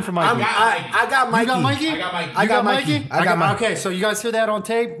are you rooting for Mikey? I got Mikey. You got Mikey? I got Mikey. I got Mikey. I got Mikey. Okay, so you guys hear that on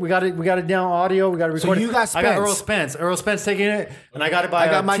tape? We got it down audio. We got to record it. you got I got Spence. Earl Spence. Earl Spence taking it, and I got it by I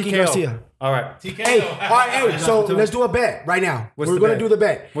got Mikey TKO. Garcia. All right. TKO. Hey, all right, hey, so let's do a bet right now. What's We're the gonna bet? do the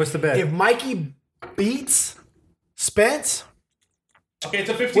bet. What's the bet? If Mikey beats Spence, Okay, it's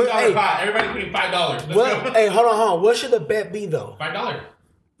a $15 Well, hey. pot. Everybody putting $5. Let's what? go. Hey, hold on. What should the bet be though? $5.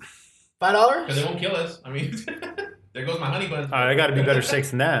 $5? Because they won't kill us. I mean, there goes my honey buns. All right, I got to be better stakes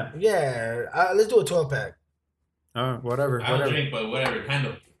than that. Yeah, let's do a 12 pack. All right, whatever. I don't Whatever. drink, but whatever. Kind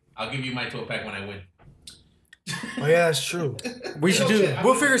of. I'll give you my 12-pack when I win. Oh yeah, that's true. We should do.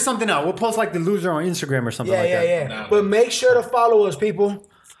 We'll figure something out. We'll post like the loser on Instagram or something Yeah, like that. yeah. No. But make sure to follow us, people.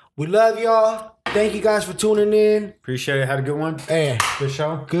 We love y'all. Thank you guys for tuning in. Appreciate it. Had a good one. Hey, Good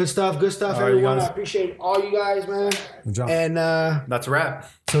show. good stuff, All right, you everyone. guys. I appreciate all you guys, man. Good job. And That's a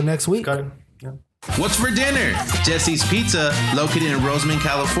wrap. till next week. Got it. Yeah. What's for dinner? Jesse's Pizza, located in Roseman,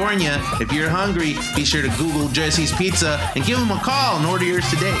 California. If you're hungry, be sure to Google Jesse's Pizza and give them a call and order yours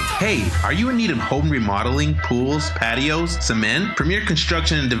today. Hey, are you in need of home remodeling, pools, patios, cement? Premier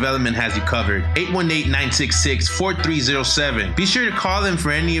Construction and Development has you covered. 818-966-4307. Be sure to call them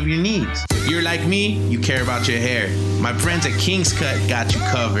for any of your needs. You're like me, you care about your hair. My friends at King's Cut got you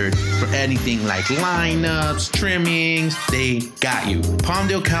covered for anything like lineups, trimmings, they got you.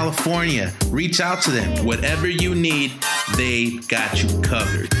 Palmdale, California, reach out to them. Whatever you need, they got you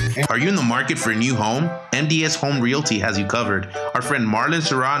covered. Are you in the market for a new home? MDS Home Realty has you covered. Our friend Marlon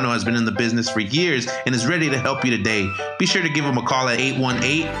Serrano has been in the business for years and is ready to help you today. Be sure to give him a call at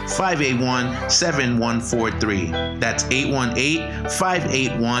 818-581-7143. That's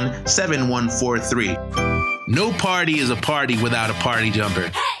 818-581-7143. No party is a party without a party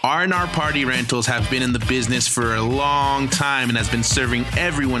jumper. R&R Party Rentals have been in the business for a long time and has been serving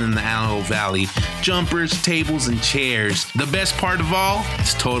everyone in the Antelope Valley. Jumpers, tables, and chairs. The best part of all,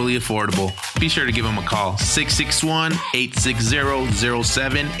 it's totally affordable. Be sure to give them a call,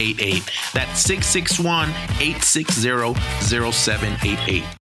 661-860-0788. That's 661-860-0788.